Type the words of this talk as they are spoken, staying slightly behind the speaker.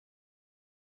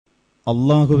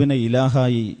അള്ളാഹുവിനെ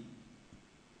ഇലാഹായി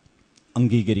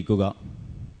അംഗീകരിക്കുക,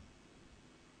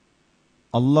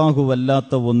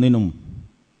 അള്ളാഹുവല്ലാത്ത ഒന്നിനും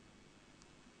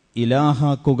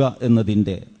ഇലാഹാക്കുക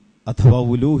എന്നതിൻ്റെ അഥവാ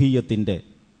ഉലൂഹിയത്തിൻ്റെ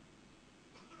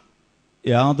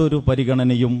യാതൊരു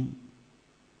പരിഗണനയും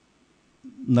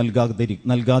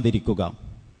നൽകാതിരിക്കുക.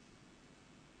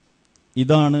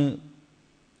 ഇതാണ്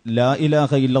ലാ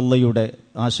ഇലാഹ ഇല്ലല്ലാഹയുടെ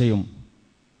ആശയം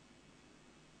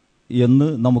എന്ന്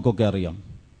നമുക്കൊക്കെ അറിയാം.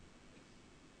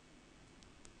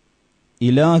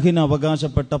 ഇലാഹിന്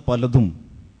അവകാശപ്പെട്ട പലതും,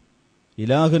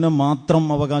 ഇലാഹിന് മാത്രം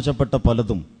അവകാശപ്പെട്ട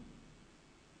പലതും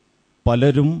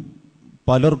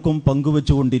പലർക്കും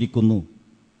പങ്കുവെച്ചുകൊണ്ടിരിക്കുന്നു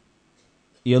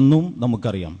എന്നും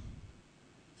നമുക്കറിയാം.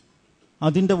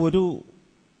 അതിൻ്റെ ഒരു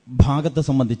ഭാഗത്തെ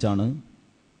സംബന്ധിച്ചാണ്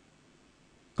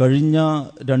കഴിഞ്ഞ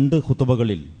 2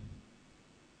 ഖുതുബകളിൽ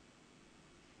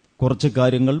കുറച്ച്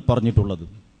കാര്യങ്ങൾ പറഞ്ഞിട്ടുള്ളത്.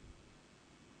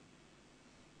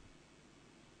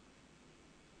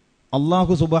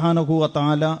 അല്ലാഹു സുബ്ഹാനഹു വ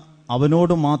തആല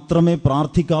അവനോട് മാത്രമേ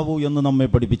പ്രാർത്ഥിക്കാവൂ എന്ന് നമ്മെ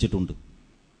പഠിപ്പിച്ചിട്ടുണ്ട്.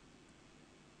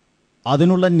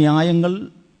 അതിനുള്ള ന്യായങ്ങൾ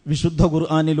വിശുദ്ധ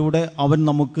ഖുർആനിലൂടെ അവൻ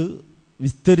നമുക്ക്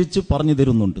വിസ്തരിച്ച് പറഞ്ഞു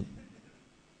തരുന്നുണ്ട്.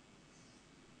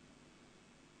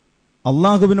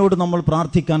 അള്ളാഹുവിനോട് നമ്മൾ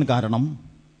പ്രാർത്ഥിക്കാൻ കാരണം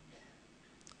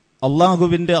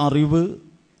അള്ളാഹുവിൻ്റെ അറിവ്,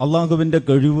 അള്ളാഹുവിൻ്റെ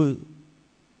കഴിവ്,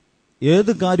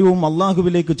 ഏത് കാര്യവും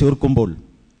അള്ളാഹുവിലേക്ക് ചേർക്കുമ്പോൾ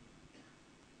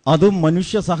അത്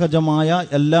മനുഷ്യ സഹജമായ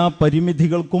എല്ലാ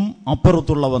പരിമിതികൾക്കും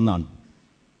അപ്പുറത്തുള്ളവെന്നാണ്.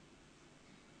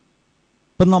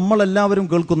 ഇപ്പം നമ്മളെല്ലാവരും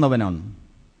കേൾക്കുന്നവനാണ്.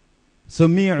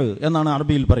 സമീഅ് എന്നാണ്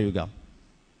അറബിയിൽ പറയുക.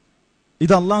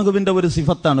 ഇത് അള്ളാഹുവിൻ്റെ ഒരു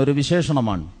സിഫത്താണ്, ഒരു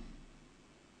വിശേഷണമാണ്.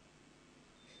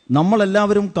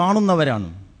 നമ്മളെല്ലാവരും കാണുന്നവരാണ്.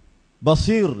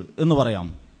 ബസീർ എന്ന് പറയാം,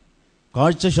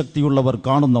 കാഴ്ചശക്തിയുള്ളവർ,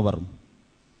 കാണുന്നവർ.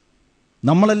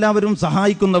 നമ്മളെല്ലാവരും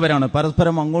സഹായിക്കുന്നവരാണ്,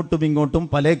 പരസ്പരം അങ്ങോട്ടും ഇങ്ങോട്ടും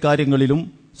പല കാര്യങ്ങളിലും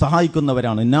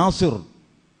സഹായിക്കുന്നവരാണ്. നാസിർ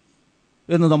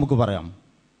എന്ന് നമുക്ക് പറയാം.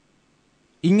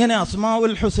 ഇങ്ങനെ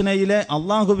അസ്മാഉൽ ഹുസ്നയിലെ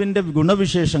അള്ളാഹുവിൻ്റെ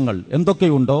ഗുണവിശേഷങ്ങൾ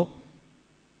എന്തൊക്കെയുണ്ടോ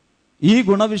ഈ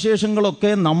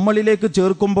ഗുണവിശേഷങ്ങളൊക്കെ നമ്മളിലേക്ക്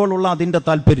ചേർക്കുമ്പോഴുള്ള അതിൻ്റെ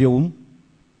താല്പര്യവും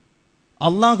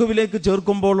അള്ളാഹുവിലേക്ക്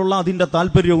ചേർക്കുമ്പോഴുള്ള അതിൻ്റെ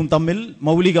താല്പര്യവും തമ്മിൽ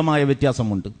മൗലികമായ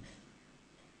വ്യത്യാസമുണ്ട്.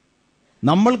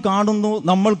 നമ്മൾ കാണുന്നു,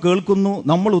 നമ്മൾ കേൾക്കുന്നു,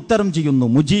 നമ്മൾ ഉത്തരം ചെയ്യുന്നു.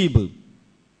 മുജീബ്,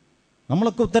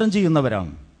 നമ്മളൊക്കെ ഉത്തരം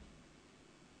ചെയ്യുന്നവരാണ്.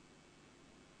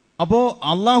 അപ്പോൾ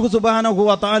അള്ളാഹു സുബ്ഹാനഹു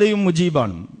വ തആലയും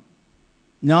മുജീബാണ്,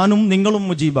 ഞാനും നിങ്ങളും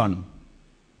മുജീബാണ്.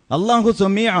 അള്ളാഹു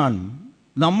സമീആൻ,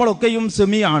 നമ്മളൊക്കെയും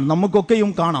സമീആൻ,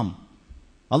 നമുക്കൊക്കെയും കാണാം.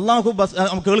 അള്ളാഹു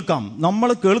കേൾക്കാം, നമ്മൾ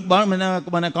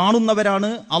കാണുന്നവരാണ്.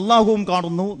 അള്ളാഹുവും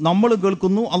കാണുന്നു, നമ്മൾ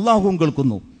കേൾക്കുന്നു, അള്ളാഹുവും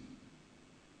കേൾക്കുന്നു.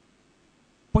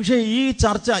 പക്ഷേ ഈ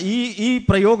ചർച്ച, ഈ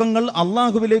പ്രയോഗങ്ങൾ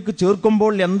അള്ളാഹുവിലേക്ക്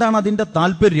ചേർക്കുമ്പോൾ എന്താണ് അതിൻ്റെ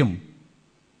താല്പര്യം?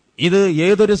 ഇത്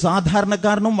ഏതൊരു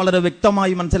സാധാരണക്കാരനും വളരെ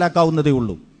വ്യക്തമായി മനസ്സിലാക്കാവുന്നതേ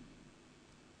ഉള്ളൂ.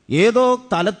 ഏതോ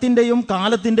തലത്തിൻ്റെയും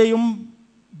കാലത്തിൻ്റെയും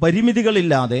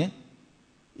പരിമിതികളില്ലാതെ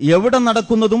എവിടെ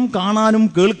നടക്കുന്നതും കാണാനും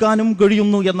കേൾക്കാനും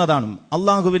കഴിയുന്നു എന്നതാണ്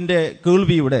അള്ളാഹുവിൻ്റെ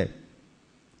കേൾവിയുടെ.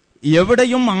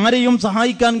 എവിടെയും ആരെയും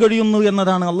സഹായിക്കാൻ കഴിയുന്നു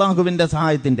എന്നതാണ് അള്ളാഹുവിൻ്റെ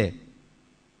സഹായത്തിൻ്റെ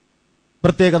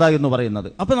പ്രത്യേകത എന്ന് പറയുന്നത്.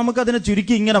 അപ്പം നമുക്കതിനെ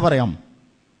ചുരുക്കി ഇങ്ങനെ പറയാം,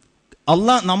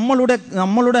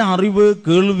 നമ്മളുടെ അറിവ്,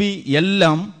 കേൾവി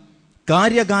എല്ലാം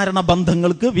കാര്യകാരണ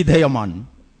ബന്ധങ്ങൾക്ക് വിധേയമാണ്.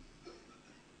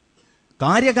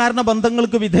 കാര്യകാരണ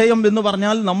ബന്ധങ്ങൾക്ക് വിധേയം എന്ന്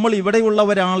പറഞ്ഞാൽ നമ്മൾ ഇവിടെയുള്ള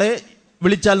ഒരാളെ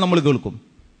വിളിച്ചാൽ നമ്മൾ കേൾക്കും.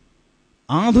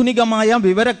 ആധുനികമായ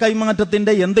വിവര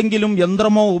കൈമാറ്റത്തിൻ്റെ എന്തെങ്കിലും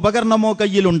യന്ത്രമോ ഉപകരണമോ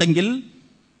കയ്യിലുണ്ടെങ്കിൽ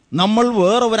നമ്മൾ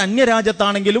വേറെ ഒരു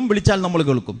അന്യരാജ്യത്താണെങ്കിലും വിളിച്ചാൽ നമ്മൾ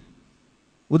കേൾക്കും.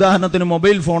 ഉദാഹരണത്തിന്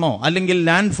മൊബൈൽ ഫോണോ അല്ലെങ്കിൽ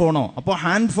ലാൻഡ് ഫോണോ. അപ്പോൾ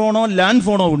ഹാൻഡ് ഫോണോ ലാൻഡ്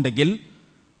ഫോണോ ഉണ്ടെങ്കിൽ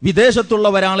വിദേശത്തുള്ള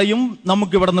ഒരാളെയും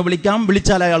നമുക്കിവിടെ നിന്ന്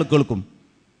വിളിച്ചാൽ അയാൾ കേൾക്കും.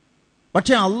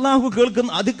 പക്ഷെ അള്ളാഹു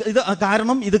കേൾക്കുന്ന ഇത്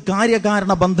കാരണം ഇത്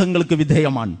കാര്യകാരണ ബന്ധങ്ങൾക്ക്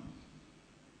വിധേയമാണ്.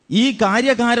 ഈ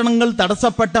കാര്യകാരണങ്ങൾ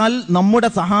തടസ്സപ്പെട്ടാൽ നമ്മുടെ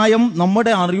സഹായം,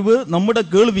 നമ്മുടെ അറിവ്, നമ്മുടെ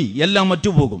കേൾവി എല്ലാം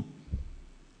മറ്റുപോകും.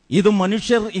 ഇത്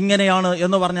മനുഷ്യർ ഇങ്ങനെയാണ്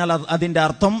എന്ന് പറഞ്ഞാൽ അതിൻ്റെ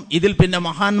അർത്ഥം ഇതിൽ പിന്നെ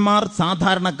മഹാന്മാർ,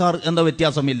 സാധാരണക്കാർ എന്ന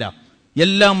വ്യത്യാസമില്ല.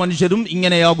 എല്ലാ മനുഷ്യരും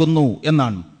ഇങ്ങനെയാകുന്നു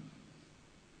എന്നാണ്.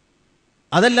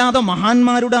 അതല്ലാതെ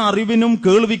മഹാന്മാരുടെ അറിവിനും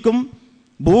കേൾവിക്കും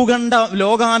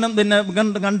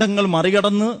ഖണ്ഡങ്ങൾ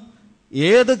മറികടന്ന്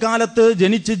ഏത് കാലത്ത്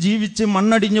ജനിച്ച് ജീവിച്ച്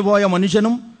മണ്ണടിഞ്ഞു പോയ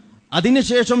മനുഷ്യനും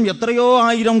അതിനുശേഷം എത്രയോ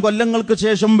ആയിരം കൊല്ലങ്ങൾക്ക്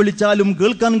ശേഷം വിളിച്ചാലും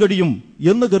കേൾക്കാൻ കഴിയും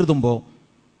എന്ന് കരുതുമ്പോൾ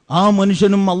ആ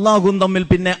മനുഷ്യനും അള്ളാഹുവും തമ്മിൽ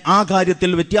പിന്നെ ആ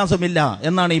കാര്യത്തിൽ വ്യത്യാസമില്ല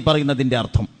എന്നാണ് ഈ പറയുന്നതിൻ്റെ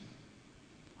അർത്ഥം.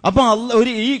 അപ്പോൾ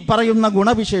ഈ പറയുന്ന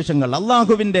ഗുണവിശേഷങ്ങൾ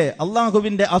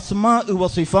അള്ളാഹുവിൻ്റെ അസ്മാ വ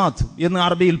സിഫാത്ത് എന്ന്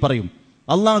അറബിയിൽ പറയും.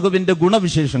 അള്ളാഹുവിൻ്റെ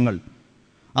ഗുണവിശേഷങ്ങൾ,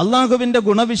 അള്ളാഹുവിൻ്റെ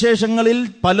ഗുണവിശേഷങ്ങളിൽ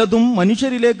പലതും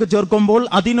മനുഷ്യരിലേക്ക് ചേർക്കുമ്പോൾ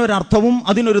അതിനൊരർത്ഥവും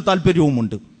അതിനൊരു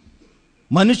താല്പര്യവുമുണ്ട്.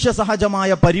 മനുഷ്യ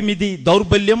സഹജമായ പരിമിതി,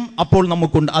 ദൗർബല്യം അപ്പോൾ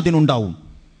അതിനുണ്ടാവും.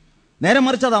 നേരെ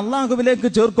മറിച്ച് അത് അള്ളാഹുവിലേക്ക്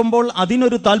ചേർക്കുമ്പോൾ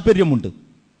അതിനൊരു താല്പര്യമുണ്ട്.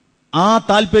 ആ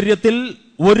താല്പര്യത്തിൽ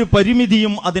ഒരു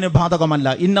പരിമിതിയും അതിന് ബാധകമല്ല.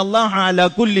 ഇന്നല്ലാഹ അലാ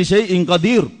കുല്ലി ഷൈഇൻ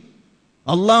ഖദീർ.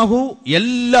 അള്ളാഹു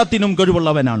എല്ലാത്തിനും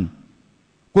കഴിവുള്ളവനാണ്.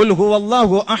 ഖുൽ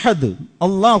ഹുവല്ലാഹു അഹദ്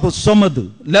അല്ലാഹുസ് സമദ്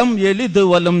ലം യലിദ്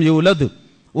വലം യൂലദ്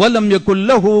വലം യകുൽ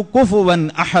ലഹു കുഫുവൻ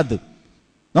അഹദ്.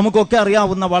 നമുക്കൊക്കെ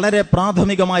അറിയാവുന്ന വളരെ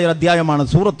പ്രാഥമികമായ ഒരു അധ്യായമാണ്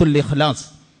സൂറത്തുൽ ഇഖ്ലാസ്.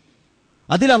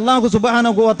 അതിൽ അല്ലാഹു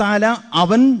സുബ്ഹാനഹു വ തആല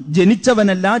അവൻ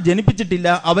ജനിച്ചവനല്ല, ജനിപ്പിച്ചിട്ടില്ല,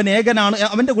 അവൻ ഏകനാണ്,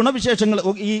 അവന്റെ ഗുണവിശേഷങ്ങൾ,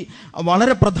 ഈ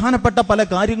വളരെ പ്രധാനപ്പെട്ട പല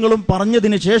കാര്യങ്ങളും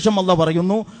പറഞ്ഞതിന് ശേഷം അല്ലാഹു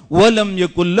പറയുന്നു വലം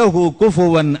യകുൽ ലഹു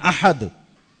കുഫുവൻ അഹദ്.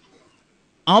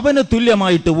 അവന്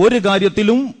തുല്യമായിട്ട് ഒരു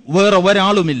കാര്യത്തിലും വേറെ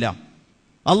ഒരാളുമില്ല.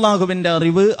 അള്ളാഹുവിന്റെ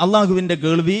അറിവ്, അള്ളാഹുവിന്റെ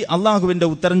കേൾവി, അള്ളാഹുവിന്റെ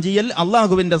ഉത്തരം ചെയ്യൽ,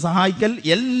 അള്ളാഹുവിന്റെ സഹായിക്കൽ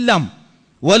എല്ലാം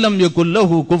വലം യകുൽ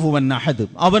ലഹു കുഫുവൻ അഹദ്.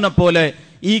 അവനെ പോലെ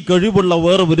ഈ കഴിവുള്ള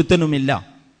വേറെ ഒരുത്തനുമില്ല.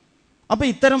 അപ്പൊ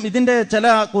ഇതിന്റെ ചില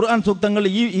ഖുർആൻ സൂക്തങ്ങൾ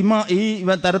ഈ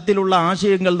തരത്തിലുള്ള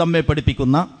ആശയങ്ങൾ നമ്മെ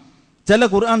പഠിപ്പിക്കുന്ന ചില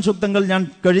ഖുർആൻ സൂക്തങ്ങൾ ഞാൻ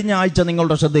കഴിഞ്ഞ ആഴ്ച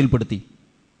നിങ്ങളുടെ ശ്രദ്ധയിൽപ്പെടുത്തി.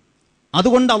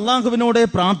 അതുകൊണ്ട് അള്ളാഹുവിനോട്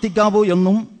പ്രാർത്ഥിക്കാവൂ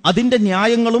എന്നും അതിന്റെ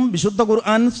ന്യായങ്ങളും വിശുദ്ധ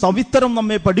ഖുർആൻ സവിസ്തരം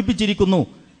നമ്മെ പഠിപ്പിച്ചിരിക്കുന്നു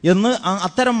എന്ന്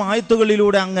അത്തരം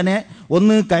ആയത്തുകളിലൂടെ അങ്ങനെ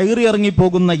ഒന്ന് കയറിയിറങ്ങി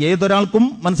പോകുന്ന ഏതൊരാൾക്കും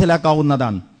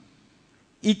മനസ്സിലാക്കാവുന്നതാണ്.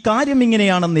 ഈ കാര്യം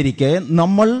ഇങ്ങനെയാണെന്നിരിക്കെ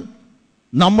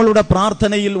നമ്മളുടെ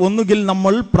പ്രാർത്ഥനയിൽ ഒന്നുകിൽ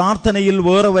നമ്മൾ പ്രാർത്ഥനയിൽ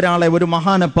വേറെ ഒരാളെ, ഒരു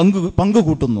മഹാനെ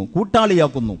പങ്കുകൂട്ടുന്നു,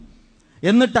 കൂട്ടാളിയാക്കുന്നു.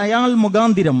 എന്നിട്ട് അയാൾ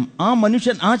മുഖാന്തിരം, ആ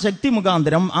മനുഷ്യൻ, ആ ശക്തി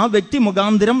മുഖാന്തിരം, ആ വ്യക്തി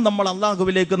മുഖാന്തിരം നമ്മൾ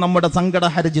അള്ളാഹുവിലേക്ക് നമ്മുടെ സങ്കട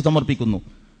ഹർജി സമർപ്പിക്കുന്നു.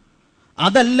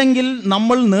 അതല്ലെങ്കിൽ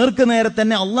നമ്മൾ നേരെ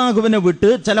തന്നെ അള്ളാഹുവിനെ വിട്ട്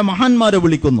ചില മഹാന്മാരെ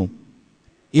വിളിക്കുന്നു.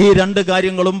 ഈ രണ്ട്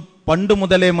കാര്യങ്ങളും പണ്ട്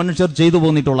മുതലേ മനുഷ്യർ ചെയ്തു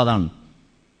പോന്നിട്ടുള്ളതാണ്.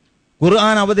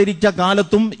 ഖുർആൻ അവതരിച്ച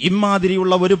കാലത്തും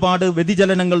ഇമ്മാതിരിയുള്ള ഒരുപാട്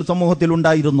വ്യതിചലനങ്ങൾ സമൂഹത്തിൽ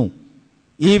ഉണ്ടായിരുന്നു.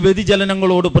 ഈ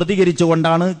വ്യതിചലനങ്ങളോട്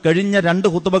പ്രതികരിച്ചുകൊണ്ടാണ് കഴിഞ്ഞ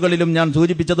 2 ഖുത്ബകളിലും ഞാൻ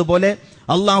സൂചിപ്പിച്ചതുപോലെ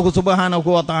അല്ലാഹു സുബ്ഹാനഹു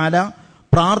വ തആല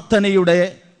പ്രാർത്ഥനയുടെ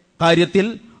കാര്യത്തിൽ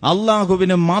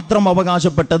അള്ളാഹുവിന് മാത്രം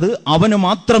അവകാശപ്പെട്ടത് അവന്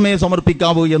മാത്രമേ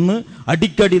സമർപ്പിക്കാവൂ എന്ന്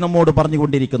അടിക്കടി നമ്മോട്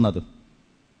പറഞ്ഞുകൊണ്ടിരിക്കുന്നത്.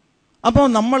 അപ്പോൾ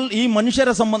നമ്മൾ ഈ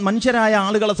മനുഷ്യരായ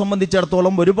ആളുകളെ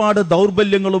സംബന്ധിച്ചിടത്തോളം ഒരുപാട്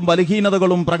ദൗർബല്യങ്ങളും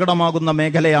ബലഹീനതകളും പ്രകടമാകുന്ന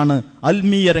മേഖലയാണ്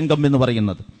ആത്മീയ രംഗം എന്ന്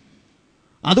പറയുന്നത്.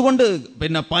 അതുകൊണ്ട്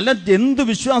എന്ത്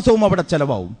വിശ്വാസവും അവിടെ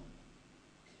ചെലവാവും.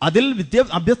 അതിൽ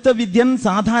അഭ്യസ്തവിദ്യൻ,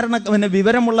 സാധാരണ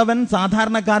വിവരമുള്ളവൻ,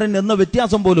 സാധാരണക്കാരൻ എന്ന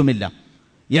വ്യത്യാസം പോലുമില്ല.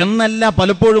 എന്നല്ല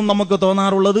പലപ്പോഴും നമുക്ക്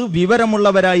തോന്നാറുള്ളത്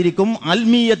വിവരമുള്ളവരായിരിക്കും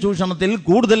ആത്മീയ ചൂഷണത്തിൽ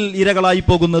കൂടുതൽ ഇരകളായി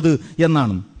പോകുന്നത്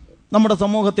എന്നാണ്. നമ്മുടെ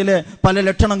സമൂഹത്തിലെ പല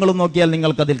ലക്ഷണങ്ങളും നോക്കിയാൽ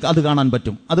നിങ്ങൾക്ക് അത് കാണാൻ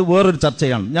പറ്റും. അത് വേറൊരു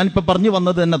ചർച്ചയാണ്. ഞാനിപ്പോൾ പറഞ്ഞു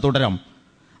വന്നത് തന്നെ തുടരാം.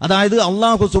 അതായത്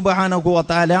അല്ലാഹു സുബ്ഹാനഹു വ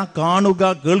തആല കാണുക,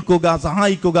 കേൾക്കുക,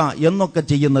 സഹായിക്കുക എന്നൊക്കെ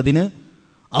ചെയ്യുന്നതിന്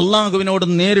അള്ളാഹുവിനോട്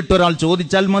നേരിട്ടൊരാൾ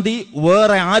ചോദിച്ചാൽ മതി,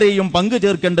 വേറെ ആരെയും പങ്കു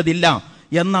ചേർക്കേണ്ടതില്ല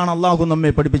എന്നാണ് അള്ളാഹു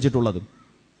നമ്മെ പഠിപ്പിച്ചിട്ടുള്ളത്.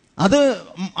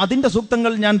 അതിന്റെ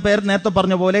സൂക്തങ്ങൾ ഞാൻ നേരത്തെ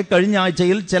പറഞ്ഞ പോലെ കഴിഞ്ഞ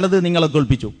ആഴ്ചയിൽ ചിലത് നിങ്ങളെ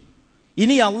കേൾപ്പിച്ചു.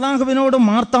 ഇനി അള്ളാഹുവിനോട്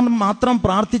മാത്രം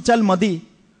പ്രാർത്ഥിച്ചാൽ മതി,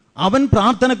 അവൻ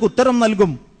പ്രാർത്ഥനയ്ക്ക് ഉത്തരം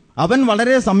നൽകും, അവൻ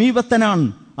വളരെ സമീപസ്ഥനാണ്,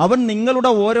 അവൻ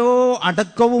നിങ്ങളുടെ ഓരോ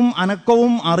അടക്കവും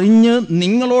അനക്കവും അറിഞ്ഞ്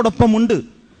നിങ്ങളോടൊപ്പമുണ്ട്.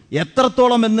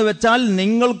 എത്രത്തോളം എന്ന് വെച്ചാൽ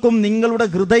നിങ്ങൾക്കും നിങ്ങളുടെ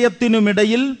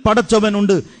ഹൃദയത്തിനുമിടയിൽ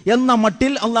പടച്ചവനുണ്ട് എന്ന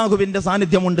മട്ടിൽ അള്ളാഹുവിന്റെ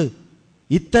സാന്നിധ്യമുണ്ട്.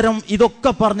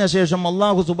 ഇതൊക്കെ പറഞ്ഞ ശേഷം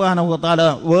അള്ളാഹു സുബ്ഹാനഹു വ തആല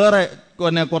വേറെ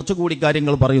കുറച്ചുകൂടി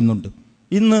കാര്യങ്ങൾ പറയുന്നുണ്ട്.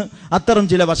 ഇന്ന് അത്തരം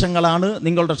ചില വശങ്ങളാണ്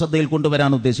നിങ്ങളുടെ ശ്രദ്ധയിൽ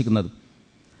കൊണ്ടുവരാൻ ഉദ്ദേശിക്കുന്നത്.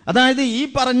 അതായത് ഈ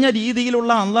പറഞ്ഞ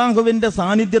രീതിയിലുള്ള അള്ളാഹുവിന്റെ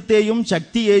സാന്നിധ്യത്തെയും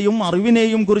ശക്തിയെയും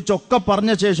അറിവിനെയും കുറിച്ചൊക്കെ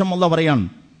പറഞ്ഞ ശേഷം അള്ളാഹു പറയാണ്,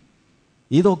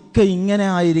 ഇതൊക്കെ ഇങ്ങനെ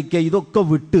ആയിരിക്കെ ഇതൊക്കെ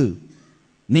വിട്ട്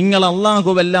നിങ്ങൾ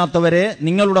അല്ലാഹുവല്ലാത്തവരെ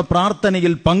നിങ്ങളുടെ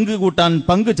പ്രാർത്ഥനയിൽ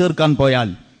പങ്കു ചേർക്കാൻ പോയാൽ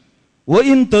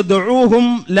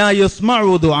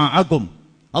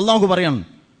അള്ളാഹു പറയാണ്,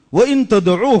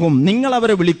 നിങ്ങൾ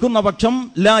അവരെ വിളിക്കുന്ന പക്ഷം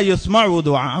ലാ യസ്മഉ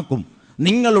ദുആഅക്കും,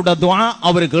 നിങ്ങളുടെ ദുആ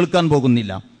അവർ കേൾക്കാൻ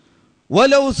പോകുന്നില്ല.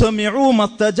 വലൗ സമിഉ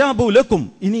മസ്തജാബു ലക്കും,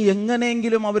 ഇനി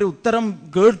എങ്ങനെയെങ്കിലും അവർ ഉത്തരം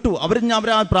കേട്ടു, അവർ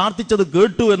പ്രാർത്ഥിച്ചത്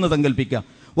കേട്ടു എന്ന് സങ്കല്പിക്കുക.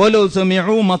 വലൗ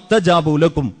സമിഉ മസ്തജാബു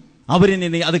ലക്കും,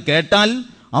 അവരിനി അത് കേട്ടാൽ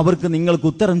അവർക്ക് നിങ്ങൾക്ക്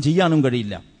ഉത്തരം ചെയ്യാനും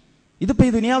കഴിയില്ല. ഇതിപ്പോ ഈ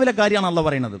ദുനിയാവിലെ കാര്യമാണ് അള്ളാഹു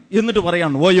പറയുന്നത്. എന്നിട്ട്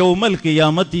പറയാണ് വയൗമൽ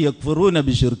ഖിയാമത്തി യക്ഫുറൂന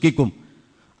ബിശിർക്കിക്കും,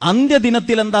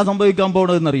 അന്ത്യദിനത്തിൽ എന്താ സംഭവിക്കാൻ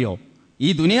പോകുന്നതെന്നറിയോ? ഈ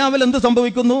ദുനിയാവിൽ എന്ത്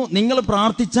സംഭവിക്കുന്നു? നിങ്ങൾ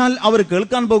പ്രാർത്ഥിച്ചാൽ അവർ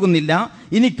കേൾക്കാൻ പോകുന്നില്ല,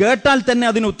 ഇനി കേട്ടാൽ തന്നെ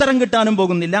അതിന് ഉത്തരം കിട്ടാനും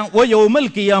പോകുന്നില്ല. വയൗമൽ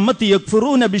ഖിയാമത്തി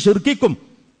യക്ഫുറൂന ബിശിർക്കിക്കും,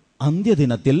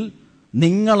 അന്ത്യദിനത്തിൽ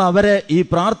നിങ്ങൾ അവരെ ഈ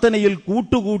പ്രാർത്ഥനയിൽ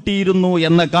കൂട്ടുകൂട്ടിയിരുന്നു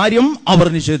എന്ന കാര്യം അവർ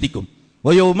നിഷേധിക്കും.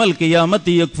 വയൗമൽ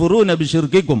ഖിയാമത്തി യക്ഫുറൂന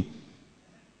ബിശിർക്കിക്കും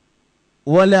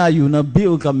വലാ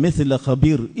യുനബ്ബിഉക മിസ്ല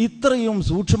ഖബീർ, ഇത്രയും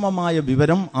സൂക്ഷ്മമായ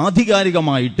വിവരം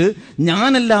ആധികാരികമായിട്ട്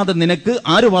ഞാനല്ലാതെ നിനക്ക്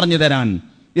ആര് പറഞ്ഞു തരാൻ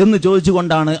എന്ന്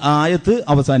ചോദിച്ചുകൊണ്ടാണ് ആ ആയത്ത്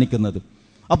അവസാനിക്കുന്നത്.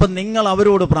 അപ്പൊ നിങ്ങൾ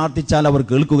അവരോട് പ്രാർത്ഥിച്ചാൽ അവർ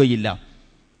കേൾക്കുകയില്ല.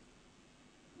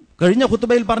 കഴിഞ്ഞ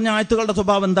ഖുത്ബയിൽ പറഞ്ഞ ആയത്തുകളുടെ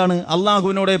സ്വഭാവം എന്താണ്?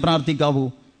 അള്ളാഹുവിനോടെ പ്രാർത്ഥിക്കാവൂ,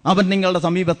 അവൻ നിങ്ങളുടെ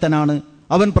സമീപസ്ഥനാണ്,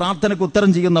 അവൻ പ്രാർത്ഥനയ്ക്ക് ഉത്തരം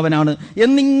ചെയ്യുന്നവനാണ്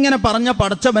എന്നിങ്ങനെ പറഞ്ഞ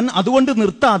പടച്ചവൻ അതുകൊണ്ട്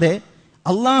നിർത്താതെ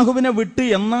അള്ളാഹുവിനെ വിട്ട്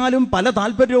എന്നാലും പല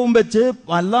താല്പര്യവും വെച്ച്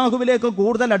അള്ളാഹുവിലേക്ക്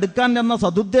കൂടുതൽ അടുക്കാൻ എന്ന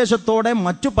സതുദ്ദേശത്തോടെ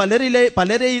മറ്റു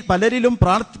പലരിലും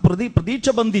പ്രതീക്ഷ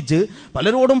ബന്ധിച്ച്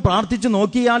പലരോടും പ്രാർത്ഥിച്ച്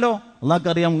നോക്കിയാലോ?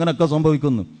 അള്ളാഹ്ക്കറിയാം ഇങ്ങനെയൊക്കെ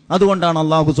സംഭവിക്കുന്നു. അതുകൊണ്ടാണ്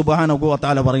അള്ളാഹു സുബ്ഹാനഹു വ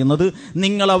തആല പറയുന്നത്,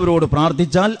 നിങ്ങൾ അവരോട്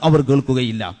പ്രാർത്ഥിച്ചാൽ അവർ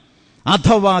കേൾക്കുകയില്ല,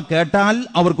 അഥവാ കേട്ടാൽ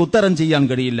അവർക്ക് ഉത്തരം ചെയ്യാൻ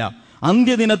കഴിയില്ല.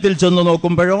 അന്ത്യദിനത്തിൽ ചെന്ന്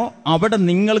നോക്കുമ്പോഴോ അവിടെ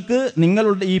നിങ്ങൾക്ക്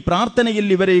നിങ്ങളുടെ ഈ പ്രാർത്ഥനയിൽ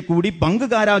ഇവരെ കൂടി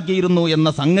പങ്കുകാരാക്കിയിരുന്നു എന്ന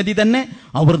സംഗതി തന്നെ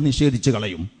അവർ നിഷേധിച്ചു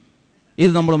കളയും.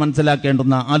 ഇത് നമ്മൾ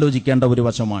മനസ്സിലാക്കേണ്ടുന്ന ആലോചിക്കേണ്ട ഒരു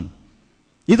വശമാണ്.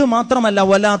 ഇത് മാത്രമല്ല,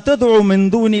 വലാ തദ്ഉ മിൻ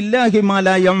ദൂനില്ലാഹി മാ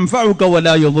ലാ യൻഫഉക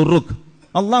വലാ യദുറുക.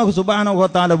 അല്ലാഹു സുബ്ഹാനഹു വ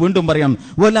തആല വീണ്ടും പറയാണ്,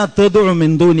 വലാ തദ്ഉ മിൻ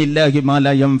ദൂനില്ലാഹി മാ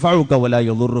ലാ യൻഫഉക വലാ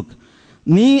യദുറുക.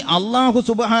 നീ അല്ലാഹു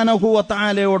സുബ്ഹാനഹു വ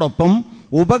തആലയോടൊപ്പം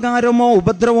ഉപകാരമോ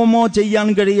ഉപദ്രവമോ ചെയ്യാൻ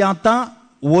കഴിയാത്ത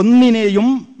ഒന്നിനെയും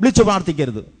വിളിച്ചു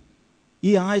പ്രാർത്ഥിക്കരുത്.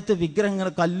 ഈ ആയത്ത് വിഗ്രഹങ്ങൾ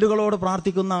കല്ലുകളോട്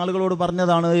പ്രാർത്ഥിക്കുന്ന ആളുകളോട്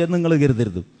പറഞ്ഞതാണ് എന്ന് നിങ്ങൾ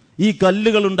കരുതരുത്. ഈ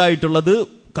കല്ലുകൾ ഉണ്ടായിട്ടുള്ളത്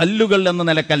കല്ലുകൾ എന്ന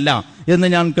നിലക്കല്ല എന്ന്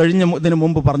ഞാൻ ഇതിനു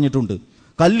മുമ്പ് പറഞ്ഞിട്ടുണ്ട്.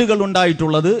 കല്ലുകൾ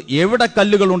ഉണ്ടായിട്ടുള്ളത് എവിടെ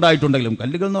കല്ലുകൾ ഉണ്ടായിട്ടുണ്ടെങ്കിലും,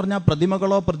 കല്ലുകൾ എന്ന് പറഞ്ഞാൽ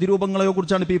പ്രതിമകളോ പ്രതിരൂപങ്ങളെയോ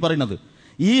കുറിച്ചാണ് ഇപ്പോൾ ഈ പറയുന്നത്.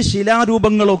 ഈ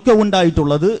ശിലാരൂപങ്ങളൊക്കെ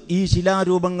ഉണ്ടായിട്ടുള്ളത് ഈ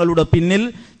ശിലാരൂപങ്ങളുടെ പിന്നിൽ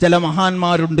ചില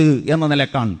മഹാന്മാരുണ്ട് എന്ന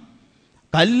നിലക്കാണ്.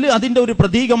 കല്ല് അതിൻ്റെ ഒരു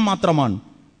പ്രതീകം മാത്രമാണ്.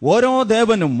 ഓരോ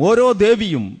ദേവനും ഓരോ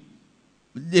ദേവിയും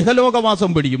ഇഹലോകവാസം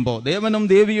പിടിക്കുമ്പോൾ ദേവനും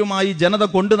ദേവിയുമായി ജനത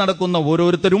കൊണ്ടു നടക്കുന്ന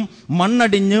ഓരോരുത്തരും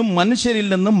മണ്ണടിഞ്ഞ് മനുഷ്യരിൽ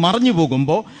നിന്ന് മറഞ്ഞു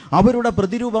പോകുമ്പോൾ അവരുടെ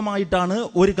പ്രതിരൂപമായിട്ടാണ്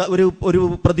ഒരു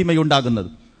പ്രതിമയുണ്ടാകുന്നത്.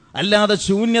 അല്ലാതെ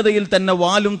ശൂന്യതയിൽ തന്നെ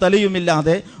വാലും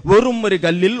തലയുമില്ലാതെ വെറും ഒരു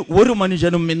കല്ലിൽ ഒരു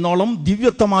മനുഷ്യനും ഇന്നോളം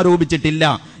ദിവ്യത്വം ആരോപിച്ചിട്ടില്ല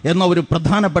എന്ന ഒരു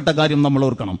പ്രധാനപ്പെട്ട കാര്യം നമ്മൾ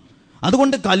ഓർക്കണം.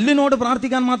 അതുകൊണ്ട് കല്ലിനോട്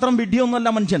പ്രാർത്ഥിക്കാൻ മാത്രം വിഡ്ഢിയൊന്നുമല്ല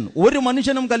മനുഷ്യൻ. ഒരു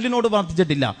മനുഷ്യനും കല്ലിനോട്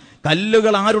പ്രാർത്ഥിച്ചിട്ടില്ല.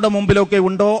 കല്ലുകൾ ആരുടെ മുമ്പിലൊക്കെ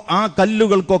ഉണ്ടോ ആ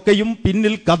കല്ലുകൾക്കൊക്കെയും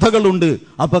പിന്നിൽ കഥകളുണ്ട്.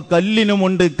 അപ്പൊ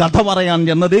കല്ലിനുമുണ്ട് കഥ പറയാൻ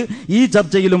എന്നത് ഈ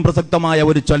ചർച്ചയിലും പ്രസക്തമായ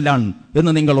ഒരു ചൊല്ലാണ്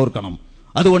എന്ന് നിങ്ങൾ ഓർക്കണം.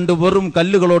 അതുകൊണ്ട് വെറും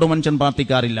കല്ലുകളോട് മനുഷ്യൻ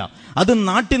പ്രാർത്ഥിക്കാറില്ല. അത്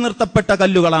നാട്ടി നിർത്തപ്പെട്ട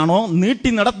കല്ലുകളാണോ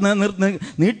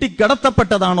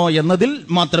നീട്ടിക്കിടത്തപ്പെട്ടതാണോ എന്നതിൽ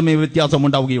മാത്രമേ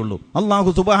വ്യത്യാസമുണ്ടാവുകയുള്ളൂ. അല്ലാഹു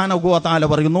സുബ്ഹാനഹു വ തആല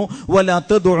പറയുന്നു, വലാ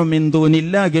തദ്ഉ മിൻ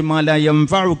ദൂനില്ലാഹി മാ ലാ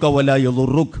യൻഫഉക വലാ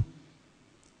യദുറുക.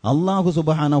 അല്ലാഹു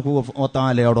സുബ്ഹാനഹു വ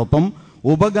തആലയോടൊപ്പം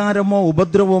ഉപകാരമോ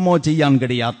ഉപദ്രവമോ ചെയ്യാൻ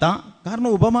കഴിയാത്ത,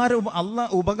 കാരണം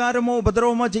ഉപകാരമോ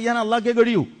ഉപദ്രവമോ ചെയ്യാൻ അള്ളാഹ്ക്കേ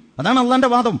കഴിയൂ. അതാണ്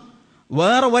അള്ളാന്റെ വാദം.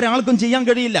 വേറെ ഒരാൾക്കും ചെയ്യാൻ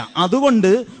കഴിയില്ല.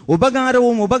 അതുകൊണ്ട്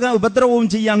ഉപകാരവും ഉപദ്രവവും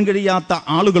ചെയ്യാൻ കഴിയാത്ത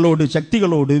ആളുകളോട്,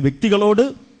 ശക്തികളോട്, വ്യക്തികളോട്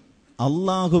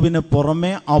അള്ളാഹുവിന്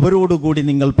പുറമെ അവരോടുകൂടി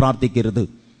നിങ്ങൾ പ്രാർത്ഥിക്കരുത്.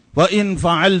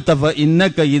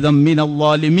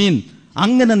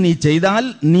 അങ്ങനെ നീ ചെയ്താൽ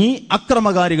നീ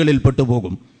അക്രമകാരികളിൽ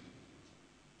പെട്ടുപോകും.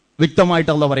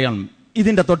 വ്യക്തമായിട്ട് അള്ളാഹ് പറയാണ്.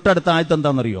 ഇതിന്റെ തൊട്ടടുത്ത ആയത്ത്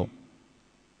എന്താണെന്നറിയോ?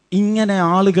 ഇങ്ങനെ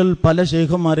ആളുകൾ പല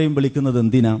ശൈഖന്മാരെയും വിളിക്കുന്നത്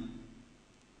എന്തിനാ?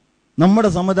 നമ്മുടെ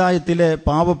സമുദായത്തിലെ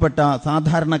പാവപ്പെട്ട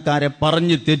സാധാരണക്കാരെ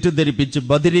പറഞ്ഞ് തെറ്റിദ്ധരിപ്പിച്ച്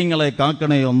ബദരീങ്ങളെ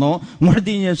കാക്കണേയെന്നോ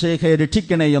മുഹ്ദിയ ശൈഖയെ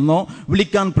രക്ഷിക്കണേയെന്നോ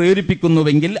വിളിക്കാൻ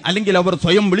പ്രേരിപ്പിക്കുന്നുവെങ്കിൽ, അല്ലെങ്കിൽ അവർ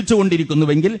സ്വയം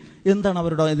വിളിച്ചുകൊണ്ടിരിക്കുന്നുവെങ്കിൽ എന്താണ്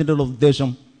അവരുടെ ഇതിൻ്റെ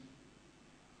ഉദ്ദേശം?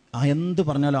 എന്ത്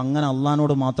പറഞ്ഞാലും അങ്ങനെ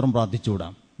അള്ളഹാനോട് മാത്രം പ്രാർത്ഥിച്ചുകൂടാ.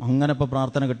 അങ്ങനെ ഇപ്പൊ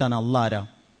പ്രാർത്ഥന കിട്ടാൻ അള്ളാഹ് ആരാ?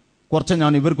 കുറച്ച്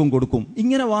ഞാൻ ഇവർക്കും കൊടുക്കും,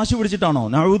 ഇങ്ങനെ വാശി പിടിച്ചിട്ടാണോ?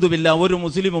 നഊദു ബില്ലാഹ്, ഒരു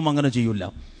മുസ്ലിമും അങ്ങനെ ചെയ്യൂല.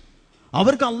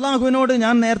 അവർക്ക് അള്ളാഹുവിനോട്,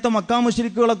 ഞാൻ നേരത്തെ മക്കാ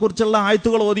മുശ്രിക്കുകളെ കുറിച്ചുള്ള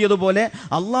ആയത്തുകൾ ഓതിയതുപോലെ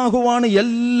അള്ളാഹുവാണ്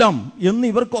എല്ലാം എന്ന്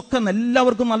ഇവർക്കൊക്കെ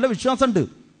എല്ലാവർക്കും നല്ല വിശ്വാസമുണ്ട്.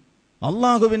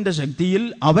 അള്ളാഹുവിൻ്റെ ശക്തിയിൽ,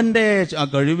 അവൻ്റെ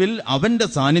കഴിവിൽ, അവൻ്റെ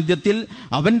സാന്നിധ്യത്തിൽ,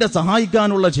 അവൻ്റെ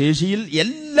സഹായിക്കാനുള്ള ശേഷിയിൽ,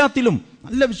 എല്ലാത്തിലും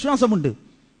നല്ല വിശ്വാസമുണ്ട്.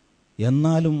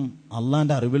 എന്നാലും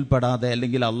അള്ളാന്റെ അറിവിൽപ്പെടാതെ,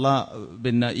 അല്ലെങ്കിൽ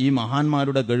ഈ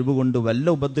മഹാന്മാരുടെ കഴിവ് കൊണ്ട് വല്ല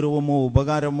ഉപദ്രവമോ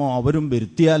ഉപകാരമോ അവരും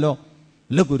വരുത്തിയാലോ,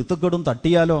 വല്ല കുരുത്തക്കേടും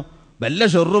തട്ടിയാലോ, വല്ല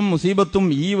ഷെറും മുസീബത്തും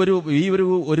ഈ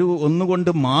ഒരു ഒന്നുകൊണ്ട്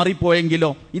മാറിപ്പോയെങ്കിലോ,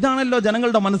 ഇതാണല്ലോ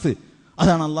ജനങ്ങളുടെ മനസ്സ്.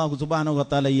 അതാണ് അല്ലാഹു സുബ്ഹാനഹു വ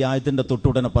തആല ഈ ആയത്തിന്റെ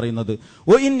തൊട്ടുടനെ പറയുന്നത്,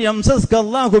 വഇൻ യംസസ്ക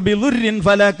അല്ലാഹു ബിദുർരിൻ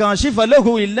ഫലാ കാശിഫ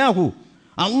ലഹു ഇല്ലാഹു.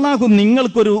 അല്ലാഹു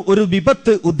നിങ്ങൾക്കൊരു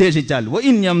വിപത്ത് ഉദ്ദേശിച്ചാൽ,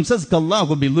 വഇൻ യംസസ്ക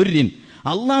അല്ലാഹു ബിദുർരിൻ,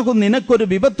 അല്ലാഹു നിനക്കൊരു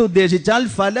വിപത്ത് ഉദ്ദേശിച്ചാൽ,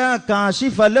 ഫലാ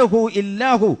കാശിഫ ലഹു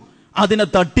ഇല്ലാഹു, അതിനെ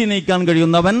തട്ടി നീക്കാൻ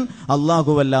കഴിയുന്നവൻ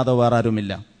അല്ലാഹു അല്ലാതെ വേറെ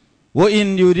ആരുമില്ല. വഇൻ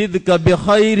യുരിദ്ക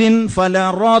ബിഖൈരിൻ ഫലാ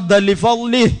റാദ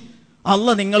ലിഫളിഹി,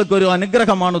 അല്ലാഹു നിങ്ങൾക്കൊരു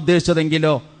അനുഗ്രഹമാണ്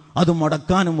ഉദ്ദേശിച്ചതെങ്കിലോ അത്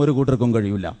മുടക്കാനും ഒരു കൂട്ടർക്കും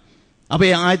കഴിയില്ല. അപ്പൊ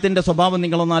ഈ ആയത്തിന്റെ സ്വഭാവം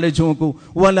നിങ്ങളൊന്ന് ആലോചിച്ച് നോക്കൂ.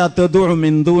 വലാ തദ്ഉ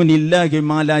മിൻ ദൂനില്ലാഹി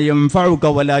മാ ലാ യൻഫഉക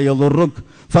വലാ യദുറുക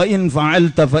ഫഇൻ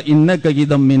ഫഅൽത ഫഇന്നക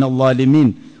ഇദം മിനൽ ളാലിമീൻ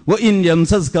വഇൻ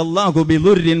യംസസ്ക അല്ലാഹു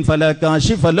ബിദുർരിൻ ഫലാ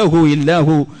കാശിഫ ലഹു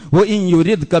ഇല്ലാഹു വഇൻ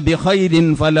യുരിദ്ക ബിഖൈരിൻ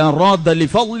ഫലാ റാദ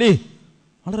ലിഫളിഹി.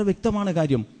 വളരെ വ്യക്തമാണ്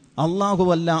കാര്യം.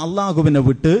 അല്ലാഹുവിനെ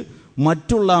വിട്ട്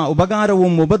മറ്റുള്ള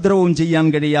ഉപകാരവും ഉപദ്രവവും ചെയ്യാൻ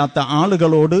കഴിയാത്ത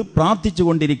ആളുകളോട് പ്രാർത്ഥിച്ചു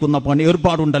കൊണ്ടിരിക്കുന്ന പണി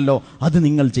ഏർപ്പാടുണ്ടല്ലോ, അത്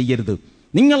നിങ്ങൾ ചെയ്യരുത്.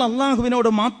 നിങ്ങൾ അള്ളാഹുവിനോട്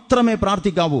മാത്രമേ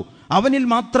പ്രാർത്ഥിക്കാവൂ, അവനിൽ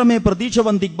മാത്രമേ പ്രതീക്ഷ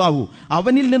വന്ദിക്കാവൂ,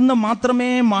 അവനിൽ നിന്ന് മാത്രമേ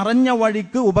മറഞ്ഞ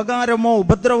വഴിക്ക് ഉപകാരമോ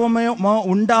ഉപദ്രവമോ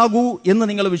ഉണ്ടാകൂ എന്ന്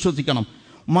നിങ്ങൾ വിശ്വസിക്കണം.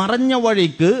 മറഞ്ഞ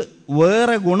വഴിക്ക്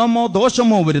വേറെ ഗുണമോ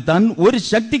ദോഷമോ വരുത്താൻ ഒരു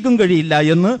ശക്തിക്കും കഴിയില്ല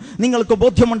എന്ന് നിങ്ങൾക്ക്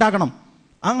ബോധ്യമുണ്ടാകണം.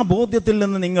 ആ ബോധ്യത്തിൽ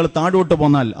നിന്ന് നിങ്ങൾ താഴോട്ട്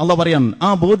പോന്നാൽ, അള്ളാഹ് പറയാൻ, ആ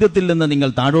ബോധ്യത്തിൽ നിന്ന് നിങ്ങൾ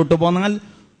താഴോട്ട് പോന്നാൽ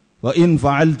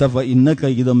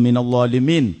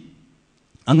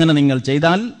അങ്ങനെ നിങ്ങൾ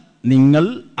ചെയ്താൽ നിങ്ങൾ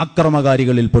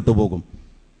അക്രമകാരികളിൽ പെട്ടുപോകും.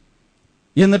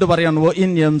 എന്നിട്ട് പറയാൻ,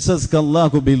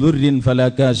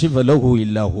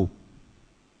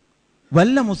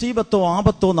 വല്ല മുസീബത്തോ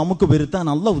ആപത്തോ നമുക്ക് വരുത്താൻ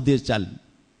അള്ളാഹ് ഉദ്ദേശിച്ചാൽ.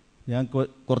 ഞാൻ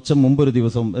കുറച്ച് മുമ്പൊരു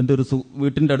ദിവസം എൻ്റെ ഒരു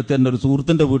വീട്ടിൻ്റെ അടുത്ത് എൻ്റെ ഒരു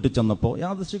സുഹൃത്തിൻ്റെ വീട്ടിൽ ചെന്നപ്പോൾ,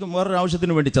 യാദൃശ്ചികം വേറൊരു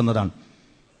ആവശ്യത്തിന് വേണ്ടി ചെന്നതാണ്.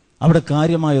 അവിടെ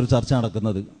കാര്യമായൊരു ചർച്ച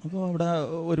നടക്കുന്നത്. അപ്പോൾ അവിടെ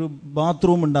ഒരു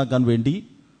ബാത്റൂം ഉണ്ടാക്കാൻ വേണ്ടി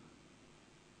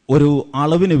ഒരു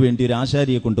അളവിന് വേണ്ടി ഒരു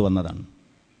ആശാരിയെ കൊണ്ടുവന്നതാണ്.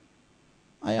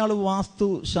 അയാൾ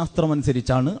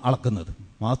വാസ്തുശാസ്ത്രമനുസരിച്ചാണ് അളക്കുന്നത്.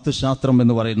 വാസ്തുശാസ്ത്രം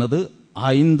എന്ന് പറയുന്നത്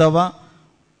ഹൈന്ദവ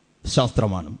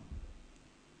ശാസ്ത്രമാണ്.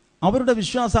 അവരുടെ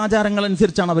വിശ്വാസാചാരങ്ങൾ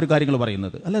അനുസരിച്ചാണ് അവർ കാര്യങ്ങൾ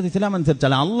പറയുന്നത്, അല്ലാതെ ഇസ്ലാം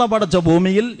അനുസരിച്ചല്ല. അള്ള പടച്ച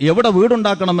ഭൂമിയിൽ എവിടെ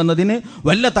വീടുണ്ടാക്കണം എന്നതിന്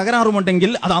വല്ല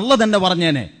തകരാറുമുണ്ടെങ്കിൽ അത് അള്ള തന്നെ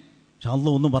പറഞ്ഞേനെ. പക്ഷെ അള്ള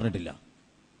ഒന്നും പറഞ്ഞിട്ടില്ല.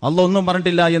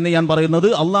 എന്ന് ഞാൻ പറയുന്നത്,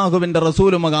 അള്ളാഹുവിന്റെ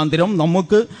റസൂൽ മുഖാന്തരം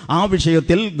നമുക്ക് ആ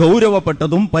വിഷയത്തിൽ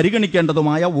ഗൗരവപ്പെട്ടതും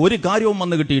പരിഗണിക്കേണ്ടതുമായ ഒരു കാര്യവും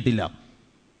വന്ന് കിട്ടിയിട്ടില്ല.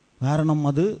 കാരണം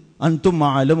അത് അൻതും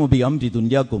അഅലമു ബിഅംരി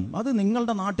ദുനിയാക്കും, അത്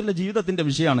നിങ്ങളുടെ നാട്ടിലെ ജീവിതത്തിന്റെ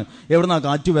വിഷയമാണ്. എവിടുന്നാ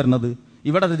കാറ്റ് വരുന്നത്?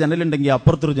 ഇവിടെ ഒരു ജനലുണ്ടെങ്കിൽ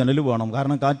അപ്പുറത്തൊരു ജനൽ വേണം,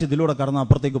 കാരണം കാറ്റ് ഇതിലൂടെ കടന്ന്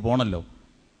അപ്പുറത്തേക്ക് പോകണമല്ലോ.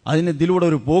 അതിന് ഇതിലൂടെ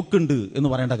ഒരു പോക്കുണ്ട് എന്ന്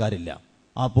പറയേണ്ട കാര്യമില്ല.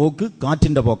 ആ പോക്ക്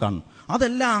കാറ്റിന്റെ പോക്കാണ്.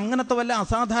 അതല്ല, അങ്ങനത്തെ വല്ല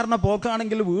അസാധാരണ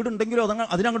പോക്കാണെങ്കിൽ വീടുണ്ടെങ്കിലോ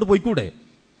അതിനങ്ങോട്ട് പോയിക്കൂടെ?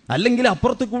 അല്ലെങ്കിൽ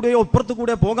അപ്പുറത്ത് കൂടെയോ ഇപ്പുറത്ത്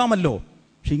കൂടെയോ പോകാമല്ലോ.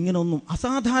 പക്ഷെ ഇങ്ങനൊന്നും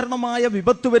അസാധാരണമായ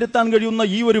വിപത്ത് വരുത്താൻ കഴിയുന്ന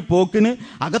ഈ ഒരു പോക്കിന്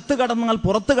അകത്ത് കടന്നാൽ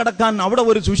പുറത്ത് കടക്കാൻ അവിടെ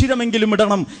ഒരു സുഷിരമെങ്കിലും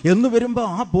ഇടണം എന്ന് വരുമ്പോൾ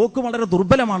ആ പോക്ക് വളരെ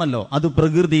ദുർബലമാണല്ലോ. അത്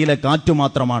പ്രകൃതിയിലെ കാറ്റ്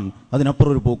മാത്രമാണ്,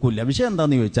 അതിനപ്പുറം ഒരു പോക്കില്ല. വിഷയം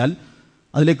എന്താണെന്ന് ചോദിച്ചാൽ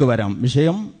അതിലേക്ക് വരാം.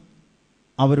 വിഷയം,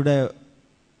 അവരുടെ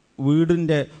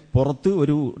വീടിൻ്റെ പുറത്ത്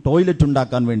ഒരു ടോയ്ലറ്റ്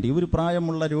ഉണ്ടാക്കാൻ വേണ്ടി ഒരു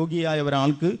പ്രായമുള്ള രോഗിയായ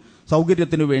ഒരാൾക്ക്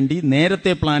സൗകര്യത്തിനു വേണ്ടി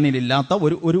നേരത്തെ പ്ലാനിലില്ലാത്ത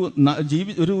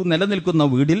ഒരു നിലനിൽക്കുന്ന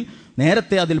വീടിൽ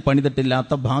നേരത്തെ അതിൽ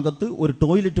പണിതിട്ടില്ലാത്ത ഭാഗത്ത് ഒരു